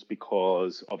about it just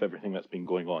because of everything that's been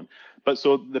going on. But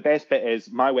so the best bit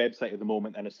is my website at the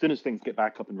moment, and as soon as things get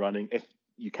back up and running, if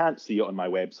you can't see it on my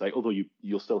website, although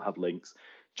you'll still have links,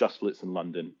 Just Flutes in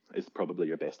London is probably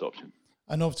your best option.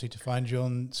 And obviously to find you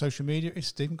on social media is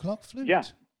Stephen Clarke Flute. Yeah.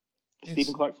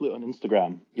 Stephen Clarke Flute on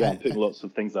Instagram. Yeah, I'm putting lots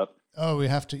of things up. Oh, you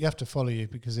have to follow you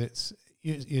because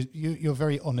you're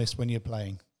very honest when you're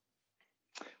playing.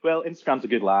 Well, Instagram's a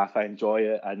good laugh. I enjoy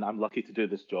it, and I'm lucky to do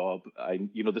this job.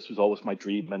 This was always my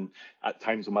dream, and at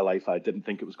times in my life, I didn't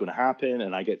think it was going to happen.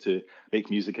 And I get to make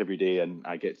music every day, and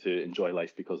I get to enjoy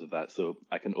life because of that. So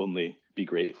I can only be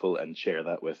grateful and share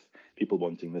that with people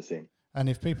wanting the same. And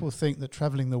if people think that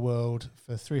traveling the world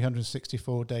for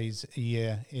 364 days a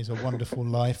year is a wonderful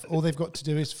life, all they've got to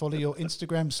do is follow your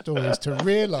Instagram stories to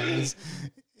realise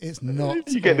it's not.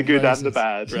 You get the good and the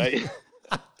bad, right?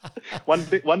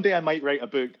 One day I might write a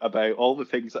book about all the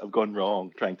things that have gone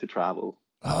wrong trying to travel.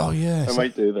 Oh, yes. I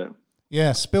might do that.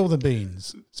 Yeah, spill the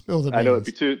beans. Spill the beans. I know, it'd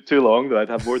be too long, though. I'd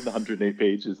have more than 108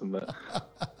 pages in that.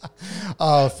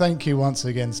 Oh, thank you once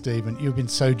again, Stephen. You've been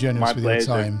so generous with your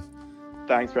time.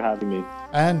 Thanks for having me.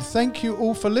 And thank you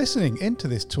all for listening into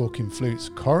this Talking Flutes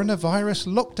Coronavirus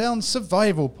Lockdown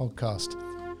Survival podcast.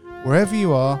 Wherever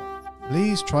you are,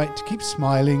 please try to keep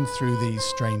smiling through these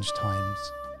strange times.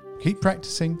 Keep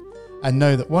practicing and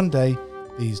know that one day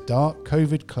these dark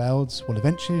COVID clouds will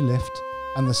eventually lift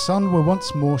and the sun will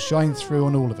once more shine through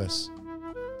on all of us.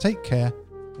 Take care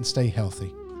and stay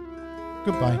healthy.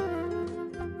 Goodbye.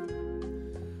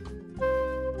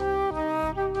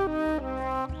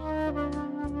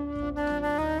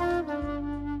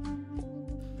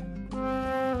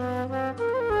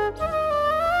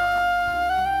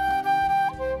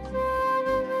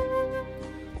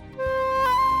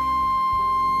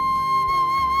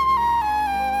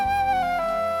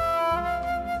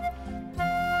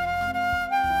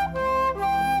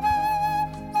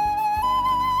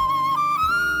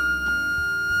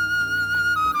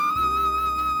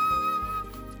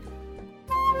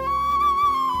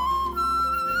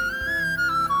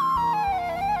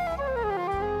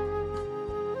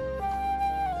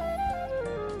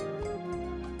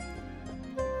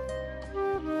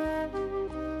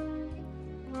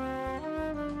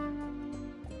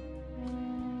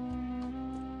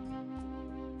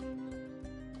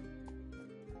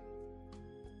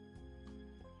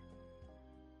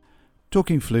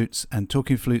 Talking Flutes and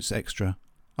Talking Flutes Extra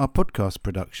are podcast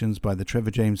productions by the Trevor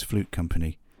James Flute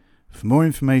Company. For more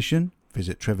information,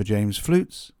 visit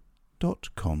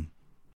trevorjamesflutes.com.